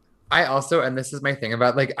saying. I also, and this is my thing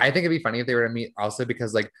about like, I think it'd be funny if they were to meet also,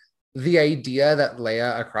 because like the idea that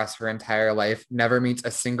Leia across her entire life never meets a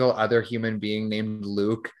single other human being named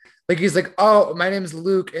Luke. Like he's like, oh, my name's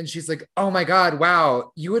Luke. And she's like, oh my God,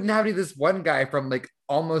 wow. You wouldn't have any this one guy from like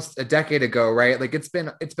almost a decade ago, right? Like it's been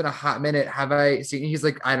a hot minute. Have I seen? He's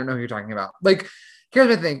like, I don't know who you're talking about. Like, here's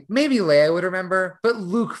the thing. Maybe Leia would remember, but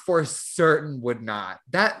Luke for certain would not.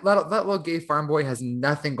 That little gay farm boy has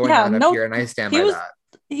nothing going on up here. And I stand by that.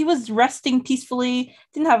 He was resting peacefully,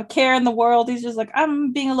 didn't have a care in the world. He's just like,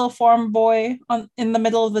 I'm being a little farm boy in the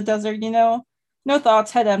middle of the desert, no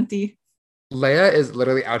thoughts, head empty. Leia is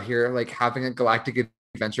literally out here like having a galactic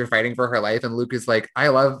adventure fighting for her life, and Luke is like, I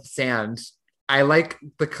love sand. I like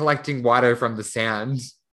the collecting water from the sand.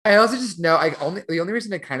 I also just know the only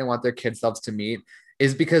reason I kind of want their kid selves to meet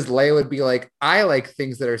is because Leia would be like, I like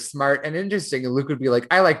things that are smart and interesting, and Luke would be like,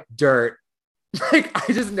 I like dirt. Like,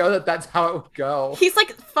 I just know that that's how it would go. He's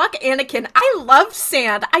like, fuck Anakin. I love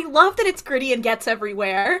sand. I love that it's gritty and gets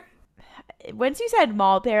everywhere. Once you said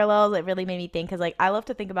Maul parallels, it really made me think, because like I love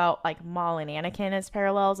to think about like Maul and Anakin as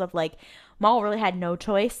parallels of like Maul really had no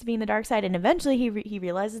choice to be in the dark side, and eventually he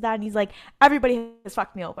realizes that, and he's like, everybody has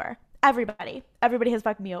fucked me over. Everybody has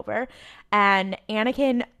fucked me over. And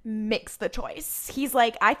Anakin makes the choice. He's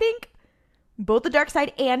like, I think both the dark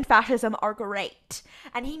side and fascism are great.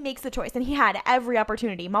 And he makes the choice, and he had every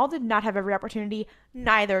opportunity. Maul did not have every opportunity.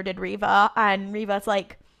 Neither did Reva. And Reva's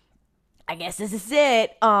like, I guess this is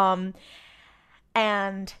it.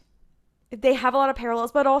 And they have a lot of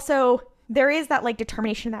parallels, but also there is that like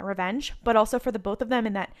determination, that revenge, but also for the both of them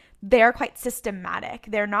in that they're quite systematic.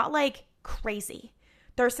 They're not like crazy.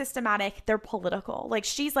 They're systematic. They're political. Like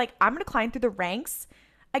she's like, I'm going to climb through the ranks.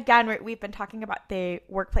 Again, we've been talking about the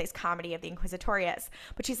workplace comedy of the Inquisitorius,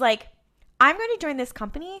 but she's like, I'm going to join this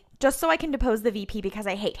company just so I can depose the VP because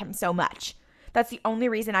I hate him so much. That's the only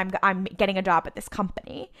reason I'm getting a job at this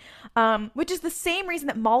company, which is the same reason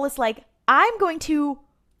that Maul is like, I'm going to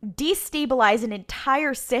destabilize an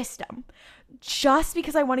entire system just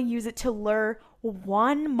because I want to use it to lure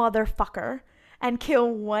one motherfucker and kill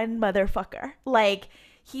one motherfucker. Like,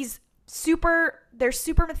 they're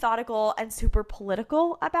super methodical and super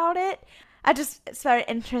political about it. It's very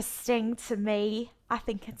interesting to me. I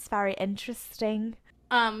think it's very interesting.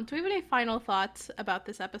 Do we have any final thoughts about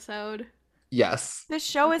this episode? Yes. The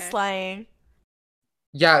show is slaying.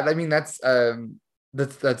 Yeah, I mean that's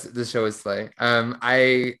the show is slay.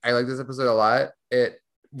 I like this episode a lot. It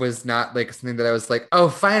was not like something that I was like, oh,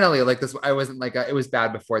 finally, like this. I wasn't like it was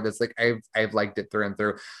bad before this. Like I've liked it through and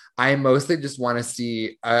through. I mostly just want to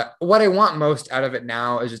see what I want most out of it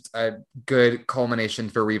now is just a good culmination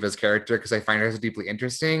for Reva's character, because I find her so deeply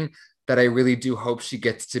interesting that I really do hope she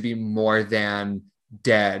gets to be more than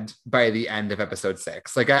dead by the end of episode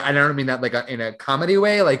 6. Like I don't mean that like in a comedy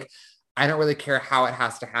way. Like I don't really care how it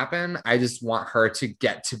has to happen. I just want her to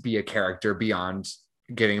get to be a character beyond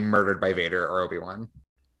getting murdered by Vader or Obi-Wan.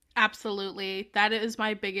 Absolutely. That is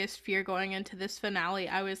my biggest fear going into this finale.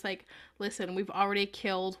 I was like, listen, we've already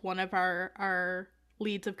killed one of our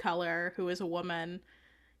leads of color who is a woman.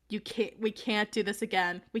 We can't do this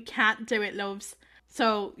again. We can't do it, loves.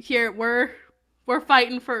 So here we're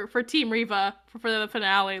fighting for Team Reva for the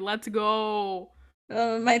finale. Let's go.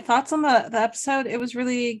 My thoughts on the episode, it was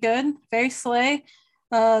really good, very slay.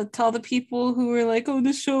 To all the people who were like, oh,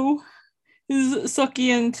 this show is sucky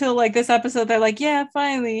until like this episode, they're like, yeah,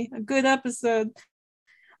 finally, a good episode.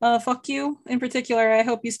 fuck you. In particular, I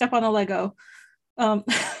hope you step on a Lego. Um,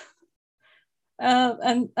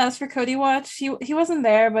 and as for Cody Watch, he wasn't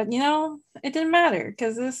there, but it didn't matter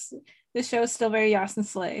because this show is still very Yasin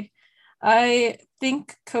Slay. I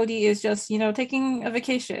think Cody is just taking a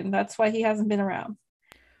vacation. That's why he hasn't been around.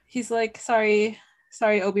 He's like, sorry,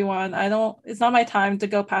 Obi-Wan. It's not my time to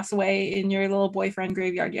go pass away in your little boyfriend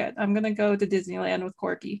graveyard yet. I'm gonna go to Disneyland with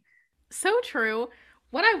Corky. So true.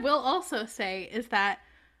 What I will also say is that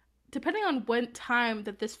depending on what time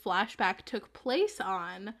that this flashback took place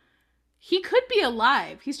on, he could be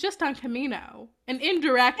alive. He's just on Kamino. An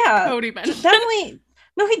indirect Cody mention.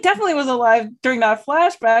 He definitely was alive during that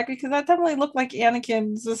flashback because that definitely looked like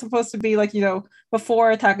Anakin was supposed to be like,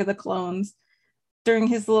 before Attack of the Clones during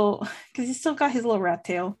his little, because he still got his little rat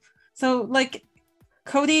tail. So like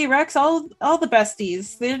Cody, Rex, all the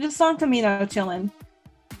besties, they're just on Kamino chilling.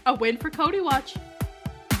 A win for Cody Watch.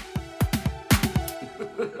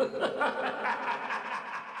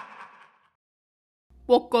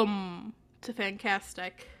 Welcome to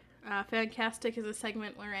Fancastic. Fancastic is a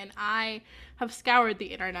segment wherein I have scoured the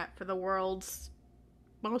internet for the world's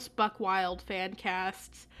most buck wild fan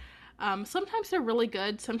casts. Sometimes they're really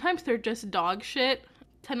good, sometimes they're just dog shit.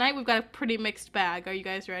 Tonight we've got a pretty mixed bag. Are you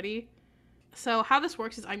guys ready? So how this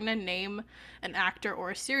works is I'm going to name an actor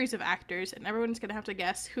or a series of actors, and everyone's going to have to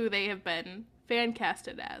guess who they have been fan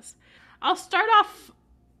casted as. I'll start off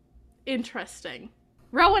interesting.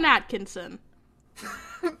 Rowan Atkinson.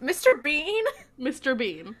 Mr. Bean? Mr.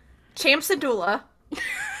 Bean. Champ Sedula.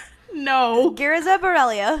 No. Garza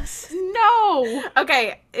Borelios. No.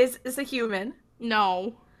 Okay, is a human.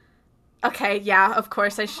 No. Okay, yeah, of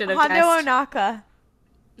course I should have Hondo guessed. Onaka.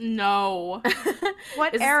 No.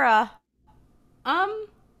 What Is- era?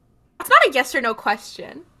 It's not a yes or no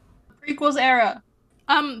question. Prequels era.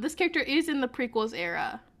 This character is in the prequels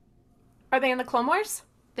era. Are they in the Clone Wars?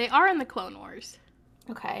 They are in the Clone Wars.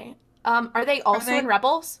 Okay. Are they also they- in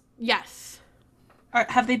Rebels? Yes.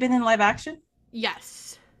 Have they been in live action?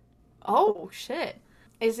 Yes. Oh, shit.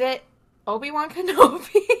 Is it Obi-Wan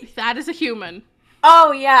Kenobi? That is a human.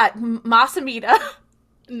 Oh, yeah, Masamita.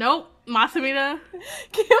 Nope. Masamita.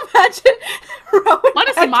 Can you imagine Rowan What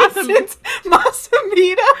is Atkinson's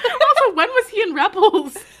Masamita? Also, when was he in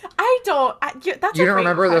Rebels? That's You a don't great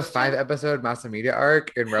remember the question. 5-episode Masamita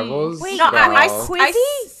arc in Rebels? Wait, No, Wow.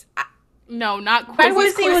 Quizzy? No, not When Quizzy.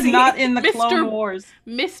 was Quizzy was Quizzy? not in the Clone Wars.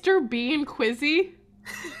 Mr. Bean Quizzy?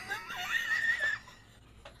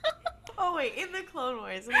 Oh wait, in the Clone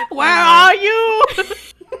Wars. Where are you?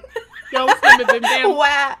 Yo, Simba Bim Bam.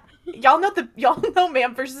 Wow. Y'all know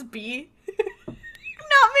Man versus Bee?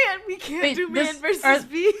 Not man. We can't Wait, do man this- versus are-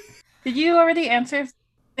 bee. Did you already answer if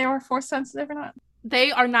they were force sensitive or not?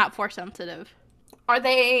 They are not force sensitive. Are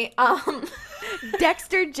they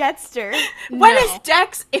Dexter Jetster. when No. is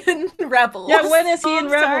Dex in Rebels? Yeah, when is he Oh, in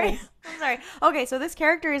I'm Rebels? sorry. I'm sorry. Okay, so this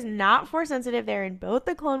character is not force sensitive. They're in both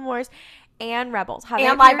the Clone Wars and Rebels. Have they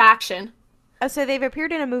and live appeared- action. Oh, so they've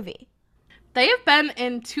appeared in a movie. They have been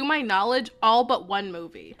in, to my knowledge, all but one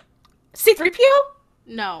movie. C-3PO?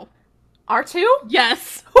 No. R2?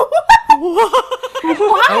 Yes. How would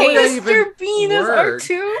Why? that even Mr. Bean is work?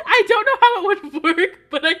 R2? I don't know how it would work,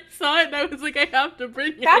 but I saw it and I was like, I have to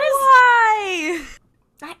bring it. That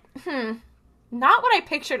Why? Not what I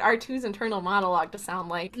pictured R2's internal monologue to sound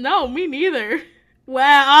like. No, me neither. Where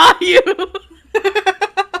are you?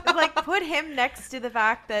 Like, put him next to the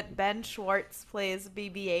fact that Ben Schwartz plays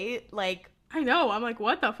BB-8. Like, I know. I'm like,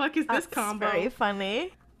 what the fuck is this that's combo? very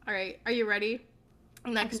funny. All right, are you ready?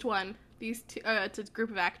 Next one. These two. It's a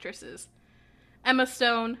group of actresses: Emma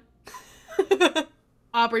Stone,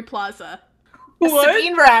 Aubrey Plaza.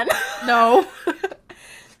 Sabine Wren. No,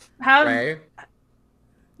 Right?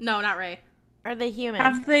 no, not Ray. Are they human?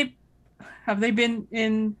 Have they been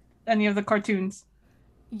in any of the cartoons?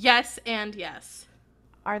 Yes and yes.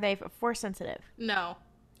 Are they force sensitive? No,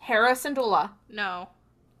 Hera Syndulla. no,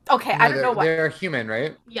 Okay, I don't know what. They're human,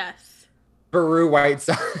 right? yes, Baru White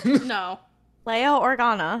Sun. no, Leia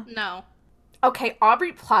Organa. no. Okay,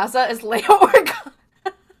 Aubrey Plaza is Leia Organa.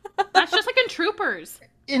 That's just like in Troopers.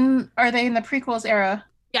 Are they in the prequels era?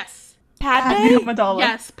 Yes, Padme? Padme Amidala.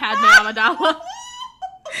 yes. Padme Amidala.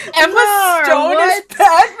 Emma Lord, Stone what? is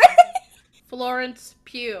Padme. Florence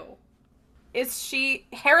Pugh. Is she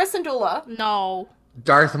Hera Syndulla? No,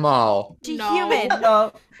 Darth Maul. She No. human.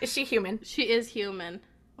 No. Is she human? she is human.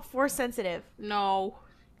 Force sensitive. No.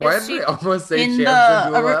 Why Is did she- I almost say In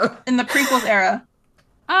Cham the Syndulla? in the prequels era.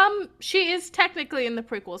 She is technically in the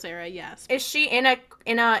prequels era. Yes. Is she in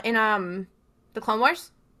the Clone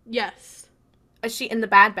Wars? Yes. Is she in the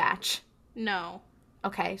Bad Batch? No.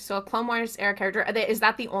 Okay, so a Clone Wars era character. Is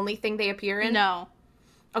that the only thing they appear in? No.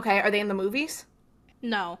 Okay, are they in the movies?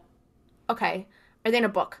 No. Okay. Are they in a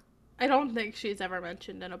book? I don't think she's ever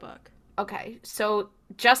mentioned in a book. Okay, so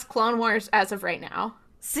just Clone Wars as of right now.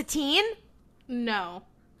 Satine? No.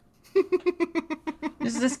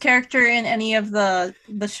 Is this character in any of the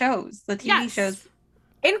shows, the TV Yes. shows,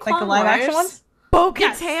 In like Clone the live action Wars? ones?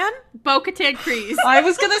 Bo-Katan? Yes. Bo-Katan Kryze. I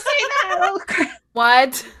was gonna say that. Oh, crap.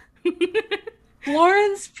 What?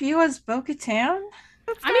 Florence Pugh as Bo-Katan?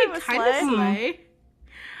 I mean, was kind of slay.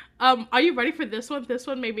 slay. Are you ready for this one? This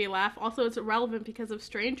one made me laugh. Also, it's relevant because of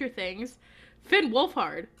Stranger Things. Finn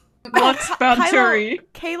Wolfhard. Lux Bonturi.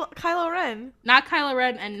 Kylo Ren. Not Kylo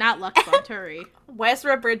Ren and not Lux Bonturi.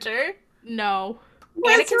 Wezra Bridger? No.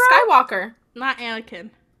 Anakin Skywalker? Not Anakin.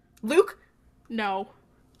 Luke? No.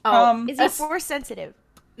 Oh, Is he force sensitive?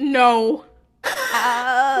 No.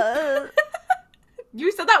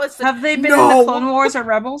 you said that was... Have they been in the Clone Wars or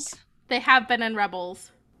Rebels? They have been in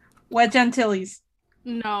Rebels. Wedge Antilles.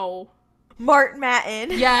 No. Martin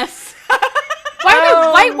Matten. Yes. Why are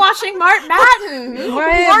they whitewashing Mark Matten? Why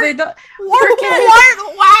have they done?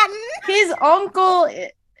 His uncle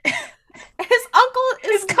His uncle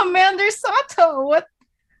is is... Commander Sato. What?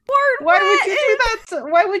 Why would you do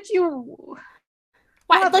that? Why would you?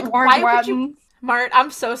 Why would you... Watton. Mart, I'm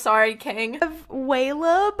so sorry, King. Of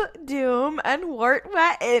Waleb, Doom, and Wart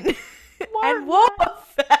Matten. And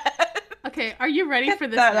Wolf. Okay, are you ready Get for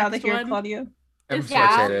this that next out of here, one? Claudia. I'm so Yeah.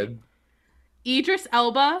 excited. Idris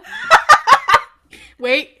Elba.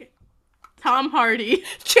 Wait. Tom Hardy.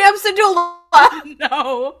 Cham Syndulla!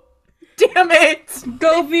 No. Damn it!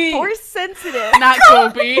 Gobi. Force sensitive. Not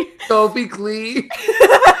Gobi. Sophie Glee.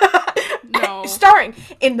 No. Starring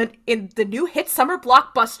in the new hit summer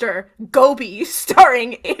blockbuster Gobi,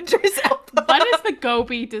 starring Idris Elba. What is the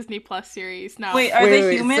Gobi Disney Plus series? No. Wait, are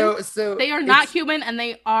they human? So They are not it's- human and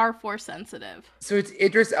they are force sensitive. So it's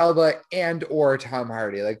Idris Elba and or Tom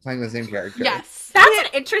Hardy, like playing the same character. Yes. That's an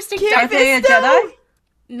interesting Are they a Fisto? Jedi?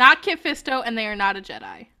 Not Kit Fisto and they are not a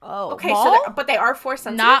Jedi. Oh, Okay, Maul? but they are force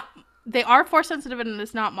sensitive. Not they are force sensitive and it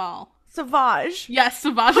is not Maul. Savage. Yes,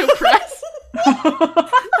 Savage Opress.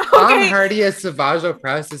 Tom Hardy as Savage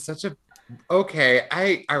Opress is such a okay.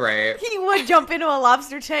 All right. He would jump into a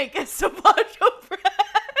lobster tank as Savage Opress.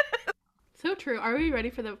 So true. Are we ready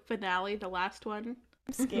for the finale, the last one?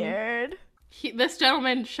 I'm scared. This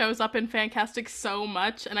gentleman shows up in Fantastic so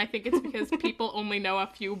much, and I think it's because people only know a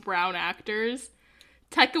few brown actors.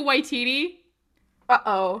 Taika Waititi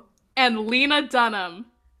Uh-oh. and Lena Dunham.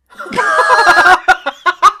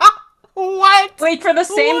 What? Wait, for the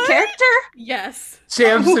same character? Yes.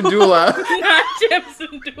 Cham Syndulla. Not Jim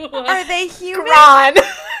Syndulla. Are they human? Ron.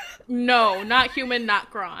 No, not human,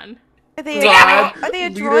 not Gron. Are they Damn are they a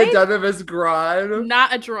Lena droid? Dunham as Grodd.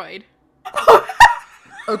 Not a droid.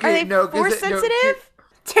 Okay, Are they no, 'cause force it- no, sensitive?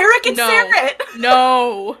 Tarek and No. Sarah.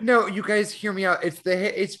 No. No, you guys hear me out. It's the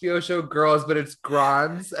hit HBO show Girls, but it's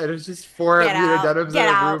Grons, and it's just four Get Lena out. Dunhams Get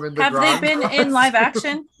in a out. room in the Have they Gron been in costume. live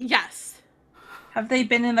action? Yes. Have they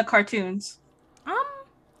been in the cartoons?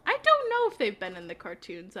 I don't know if they've been in the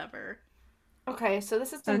cartoons ever. Okay, so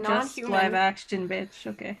this is So a just non-human. live action, bitch.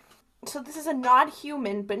 Okay. So this is a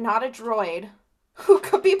non-human, but not a droid, who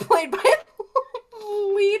could be played by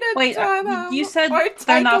Lena Wait, Dunham. you said or they're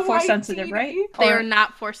Taika not force Waititi. sensitive, right? They Or are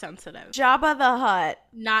not force sensitive. Jabba the Hutt.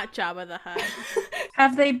 Not Jabba the Hutt.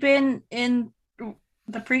 have they been in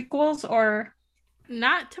the prequels or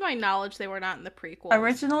Not to my knowledge, they were not in the prequel.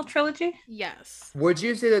 original trilogy? Yes. Would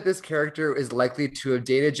you say that this character is likely to have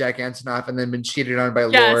dated Jack Antonoff and then been cheated on by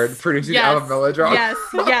Yes. Lord, producing Yes. album Melodrama? Yes,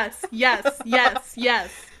 yes, yes, yes,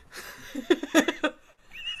 yes.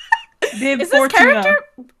 Bib Is this Fortuna. character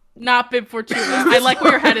Not Bib Fortuna. I like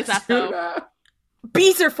where your head is at, though.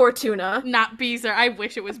 Beezer Fortuna? Not Beezer. I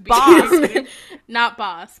wish it was Boss. Beezer. Not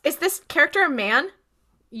Boss. Is this character a man?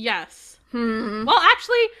 Yes. Hmm. Well,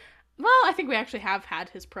 I think we actually have had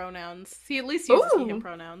his pronouns. See, at least uses he, him Ooh.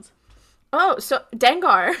 pronouns. Oh, so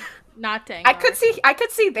Dengar. Not Dengar. I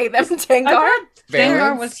could see they them I Dengar. thought Dengar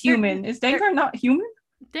Valence? was human. Is Dengar not human?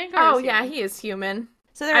 Dengar Oh is yeah, human. he is human.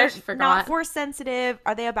 So I they're just forgot. not force sensitive.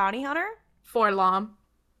 Are they a bounty hunter? Forlom.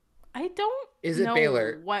 I don't Is it know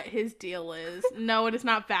Baylor? what his deal is. No, it is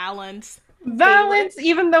not Valence. Valence,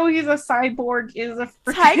 even though he's a cyborg, is a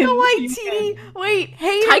freaking Taika human. Waititi. Wait,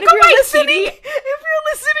 Hayden, Taika if you're listening, Waititi? if you're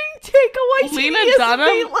listening, Taika Waititi Lena is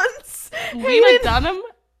Dunham? Valence. Lena Hayden. Dunham?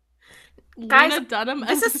 Guys, Lena Dunham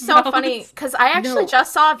This as is so Valence? funny because I actually No.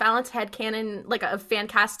 just saw Valence headcanon, like a fan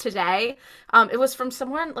cast today. It was from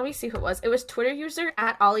someone. Let me see who it was. It was Twitter user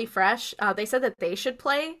at Ollie Fresh. They said that they should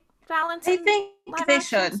play Valence. I in think live they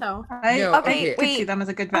action, should. So I No, Okay, could see wait. them as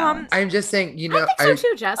a good balance. I'm just saying, I think so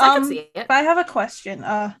too, Jess. I could see it. But I have a question.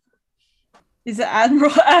 Is it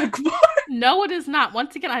Admiral Akbar? No, it is not.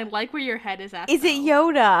 Once again, I like where your head is at. Is it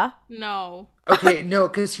though. Yoda? No. Okay, no,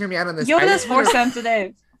 because hear me out on this. Yoda's force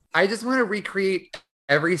sensitive. I just want to recreate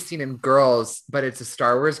every scene in Girls, but it's a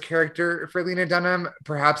Star Wars character for Lena Dunham.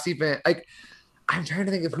 Perhaps even like I'm trying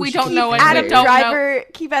to think of who We she don't could know play. anything. Adam Don't know. Driver.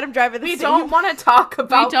 Keep Adam Driver the We same. don't want to talk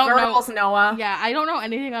about don't know. girls, Noah. Yeah, I don't know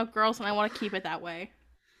anything about Girls, and I want to keep it that way.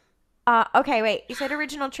 Okay, wait. You said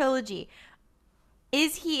original trilogy.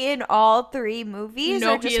 Is he in all 3 movies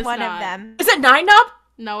No, or he just is one not. of them? Is it Nine Nub?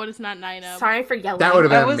 No, it is not Nina. Sorry for yelling. That would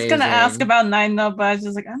have been I was amazing. gonna ask about Nine Nub, but I was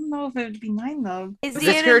just like, I don't know if it would be Nine Nub. Is This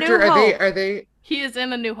he in character. A New Hope? He is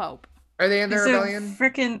in A New Hope. Are they in the Is rebellion? it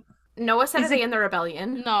freaking? Noah said, Is "Are they it- in the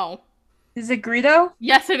rebellion?" No. Is it Greedo?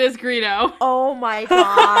 Yes, it is Greedo. Oh my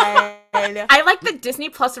god. I like the Disney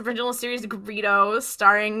Plus original series Greedo,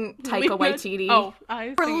 starring Taika Waititi. Oh,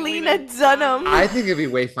 I For think Lena Dunham. I think it'd be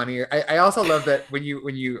way funnier. I also love that when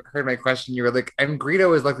you heard my question, you were like, and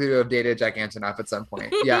Greedo is likely to have dated Jack Antonoff at some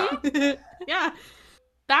point. Yeah. Yeah.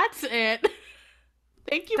 That's it.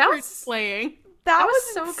 Thank you That for was- playing. That was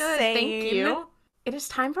was so good. Thank insane. you. It is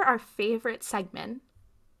time for our favorite segment,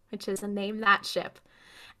 which is Name That Ship.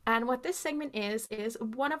 And what this segment is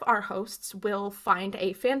one of our hosts will find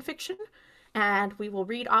a fan fiction and we will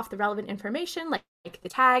read off the relevant information like the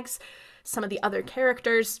tags, some of the other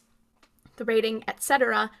characters, the rating,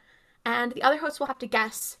 etc. And the other host will have to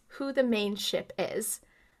guess who the main ship is.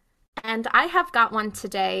 And I have got one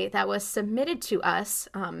today that was submitted to us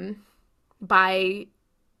by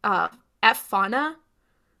F Fauna.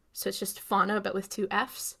 So it's just Fauna, but with 2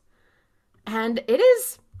 Fs. And it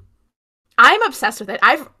is... I'm obsessed with it.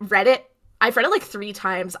 I've read it like 3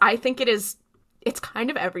 times. I think it's kind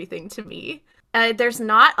of everything to me. There's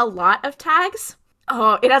not a lot of tags.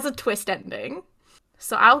 Oh, it has a twist ending.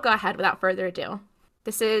 So I'll go ahead without further ado.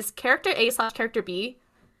 This is character A/character B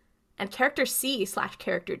and character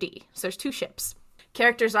C/character D. So there's 2 ships.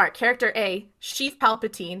 Characters are character A, Sheev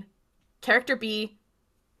Palpatine, character B,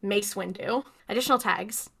 Mace Windu. Additional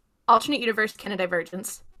tags: alternate universe canon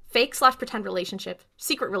divergence, fake/pretend relationship,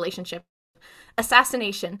 secret relationship,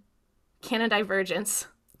 assassination, canon divergence,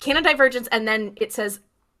 and then it says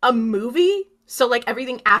a movie. So like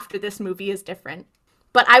everything after this movie is different.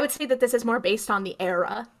 But I would say that this is more based on the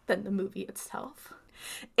era than the movie itself.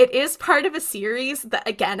 It is part of a series that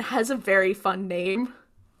again has a very fun name,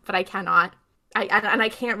 but I cannot. I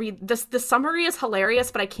can't read this. The summary is hilarious,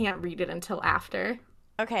 but I can't read it until after.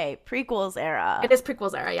 Okay, prequels era. It is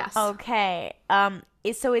prequels era, yes. Okay.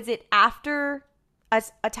 Is it after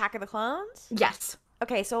Attack of the Clones? Yes.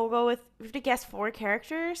 Okay, so we'll go with, we have to guess 4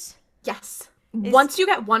 characters. Yes. Once you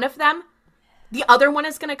get one of them, the other one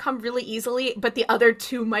is going to come really easily, but the other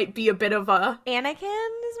 2 might be a bit of a... Anakin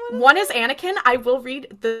is one of One is Anakin. I will read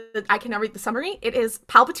I can now read the summary. It is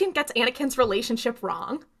Palpatine gets Anakin's relationship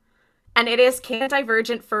wrong, and it is canon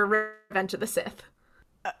divergent for Revenge of the Sith.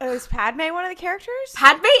 Is Padme one of the characters?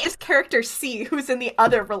 Padme is character C, who's in the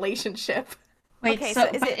other relationship. Wait, Okay, so, so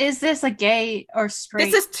is but is this a gay or straight?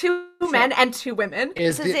 This is 2 men and 2 women.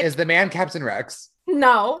 Is So is it- is the man Captain Rex?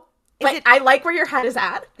 No. But it- I like where your head is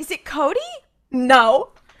at. Is it Cody?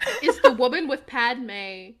 No. Is the woman with Padme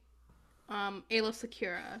Ayla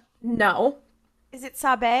Secura? No. Is it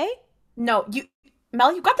Sabe? No.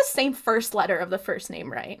 Mel, you got the same first letter of the first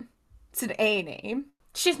name, right? It's an A name.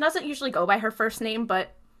 She doesn't usually go by her first name,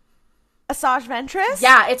 but Asajj Ventress?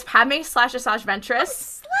 yeah, it's Padme/Asajj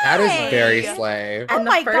Ventress. That is very Slay. slay. Oh And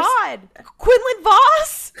the my first- god. Quinlan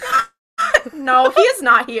Voss? No, he is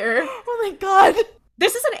not here. Oh my god.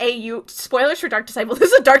 This is an AU. Spoilers for Dark Disciple.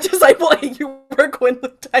 This is a Dark Disciple AU where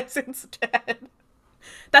Quinlan dies instead.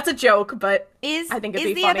 That's a joke, but Is I think it'd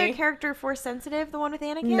is be the funny. other character Force sensitive, the one with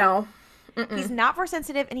Anakin? no. He's not Force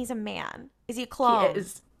sensitive and he's a man. Is he a He clone?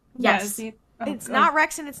 is. Yeah, Yes. is he- It's oh, not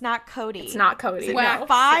Rex and it's not Cody. It's not Cody. Is it Wax.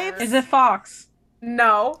 5? Is it Fox?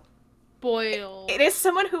 No. Boyle. It is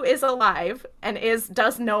someone who is alive and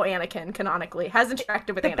does know Anakin canonically, has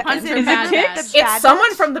interacted with Anakin. Hunter Is it Bad Kix? Batch. The Bad It's someone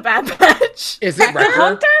Batch? from the Bad Batch. Is it Wrecker?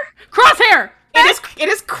 Hunter? Crosshair! It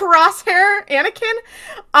is Crosshair Anakin.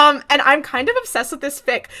 And I'm kind of obsessed with this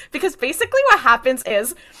fic because basically what happens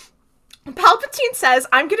is Palpatine says,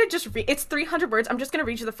 I'm gonna just read, it's 300 words, I'm just gonna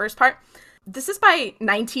read you the first part. This is by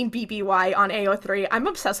 19BBY on AO3. I'm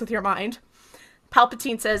obsessed with your mind.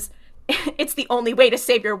 Palpatine says, it's the only way to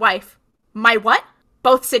save your wife. My what?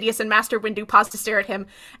 Both Sidious and Master Windu pause to stare at him.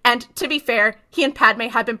 And to be fair, he and Padme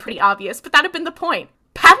had been pretty obvious, but that had been the point.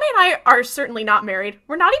 Padme and I are certainly not married.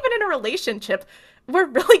 We're not even in a relationship. We're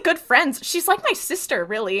really good friends. She's like my sister,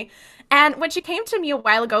 really. And when she came to me a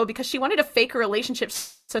while ago because she wanted to fake a relationship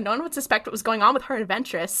so no one would suspect what was going on with her and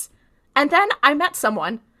Ventress. And then I met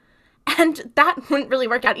someone. And that wouldn't really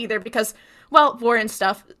work out either because, well, war and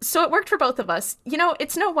stuff. So it worked for both of us. You know,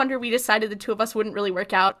 it's no wonder we decided the two of us wouldn't really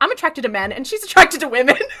work out. I'm attracted to men and she's attracted to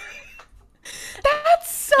women.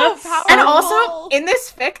 That's so powerful. And also, in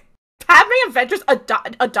this fic, Padme and Ventress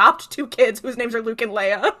adopt 2 kids whose names are Luke and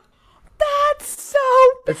Leia. That's so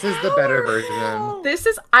This is the better version.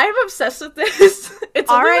 I'm obsessed with this.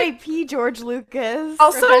 It's R.I.P. George Lucas.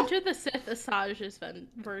 Also, Revenge of the Sith Asajj's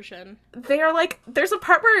version. they're like, there's a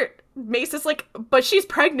part where Mace is like, but she's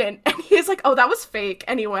pregnant. And he's like, oh, that was fake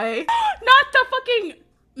anyway. Not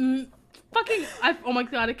the oh my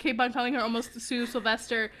god, I keep on calling her almost Sue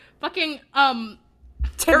Sylvester. Fucking,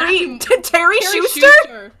 Terry Terry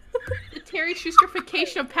Schuster? The Terry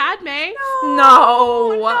Schusterification of Padme.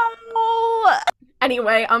 No. No.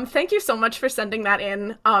 Anyway, thank you so much for sending that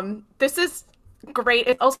in. This is great.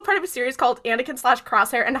 It's also part of a series called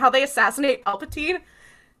Anakin/Crosshair and how they assassinate Palpatine.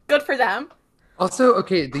 Good for them. Also,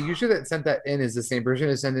 okay, the user that sent that in is the same person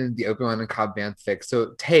who sent in the Obi-Wan and Cobb Vanth fic.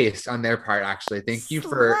 So taste on their part, actually. Thank you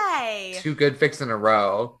for Slay. 2 good fics in a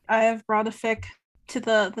row. I have brought a fic to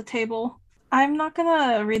the table. I'm not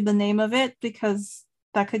gonna read the name of it because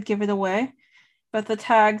that could give it away. But the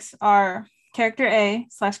tags are character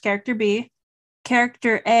A/character B,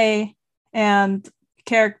 character A, and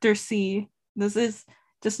character C. This is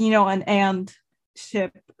just, an and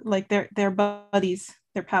ship. Like they're buddies,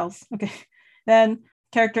 they're pals. Okay. Then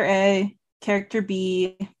character A, character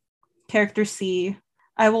B, character C.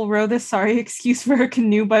 I will row this sorry excuse for a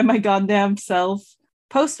canoe by my goddamn self.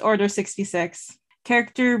 Post Order 66.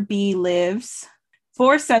 Character B lives.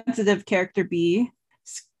 Force sensitive character B.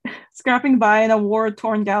 Scrapping by in a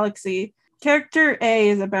war-torn galaxy. Character A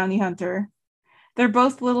is a bounty hunter. They're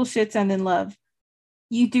both little shits and in love.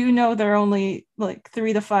 You do know they're only like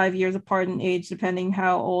 3 to 5 years apart in age, depending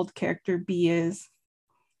how old character B is.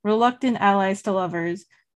 Reluctant allies to lovers.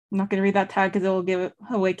 I'm not going to read that tag because it will give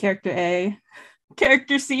away character A.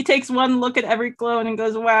 Character C takes one look at every clone and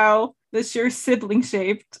goes, wow, this sure is sibling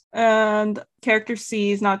shaped. And character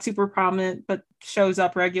C is not super prominent, but shows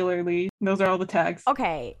up regularly. Those are all the tags.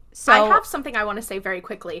 Okay, so I have something I want to say very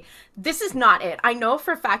quickly. This is not it. I know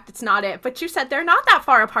for a fact it's not it, but you said they're not that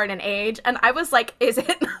far apart in age, and I was like, is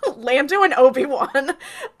it Lando and Obi-Wan?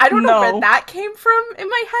 I don't know where that came from in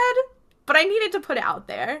my head, but I needed to put it out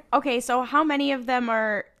there. Okay, so how many of them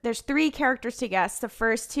are... There's 3 characters to guess. The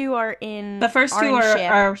first 2 are in... The first 2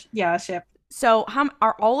 are ship. So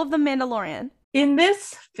are all of them Mandalorian? In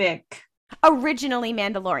this fic. Originally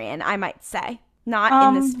Mandalorian, I might say.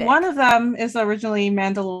 Not in this fic. One of them is originally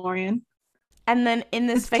Mandalorian. And then in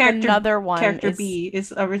this fic, another one Character B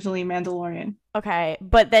is originally Mandalorian. Okay,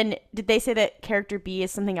 but then did they say that character B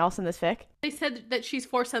is something else in this fic? They said that she's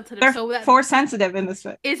force sensitive. They're so that force sensitive in this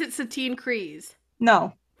fic. Is it Satine Kryze?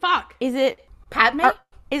 No. Fuck. Is it... Padme?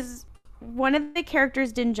 Is one of the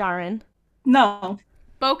characters Din Djarin? No.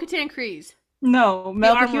 Bo-Katan Kryze. No.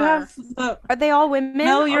 Melvin, you armorer. have the... Are they all women?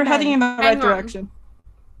 No, you're heading in the right direction.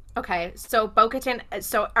 Okay, so Bo-Katan,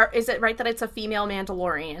 is it right that it's a female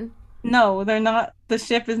Mandalorian? No, they're not. The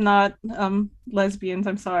ship is not lesbians,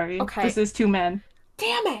 I'm sorry. Okay. This is 2 men.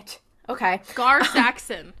 Damn it! Okay. Gar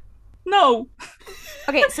Saxon. No.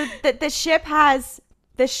 Okay, so the ship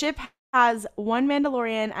has one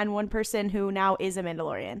Mandalorian and one person who now is a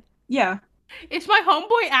Mandalorian. Yeah. Is my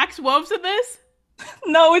homeboy Axe Woves in this?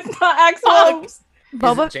 No, it's not Axel.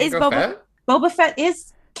 Boba Fett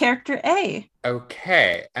is character A.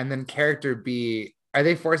 Okay, and then character B, are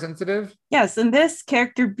they force sensitive? Yes, and this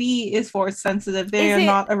character B is force sensitive. They are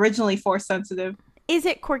not originally force sensitive. Is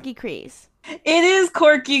it Corky Kryze? It is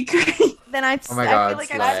Corky Kryze. Then I feel like God, I've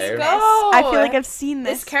seen Slay. this. I feel like I've seen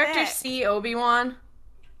This this. character fic. C, Obi-Wan?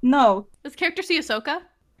 No. Does character C Ahsoka?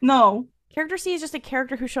 No. Character C is just a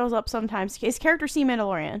character who shows up sometimes. Is character C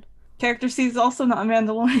Mandalorian? Character C is also not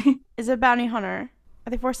Mandalorian. Is it bounty hunter? Are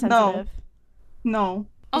they force No. sensitive? No.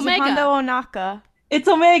 Is Omega. it Hondo Onaka? It's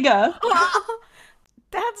Omega.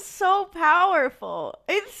 That's so powerful.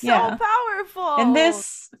 It's so Yeah. powerful. And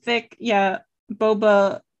this fic,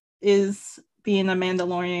 Boba is being a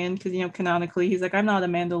Mandalorian because, canonically, he's like, I'm not a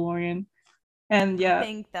Mandalorian. And I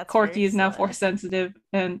think that's Corky very is now silly. force sensitive.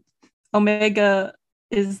 And Omega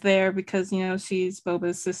is there because, she's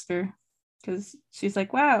Boba's sister. Because she's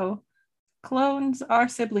like, wow, clones are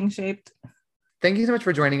sibling shaped. Thank you so much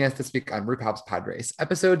for joining us this week on RuPaul's Pod Race.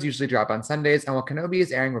 Episodes usually drop on Sundays, and while Kenobi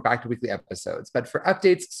is airing, we're back to weekly episodes. But for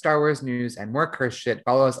updates, Star Wars news, and more curse shit,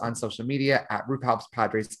 follow us on social media at RuPaul's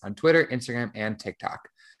Pod Race on Twitter, Instagram, and TikTok.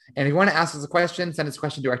 And if you want to ask us a question, send us a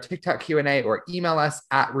question to our TikTok Q&A or email us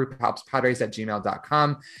at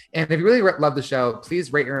RuPaulsPodRace@gmail.com. And if you really love the show,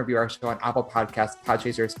 please rate and review our show on Apple Podcasts,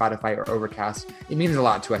 Podchaser, Spotify, or Overcast. It means a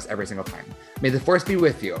lot to us every single time. May the force be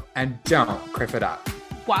with you, and don't criff it up.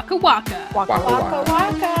 Waka waka. Waka waka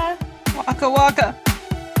waka. Waka waka.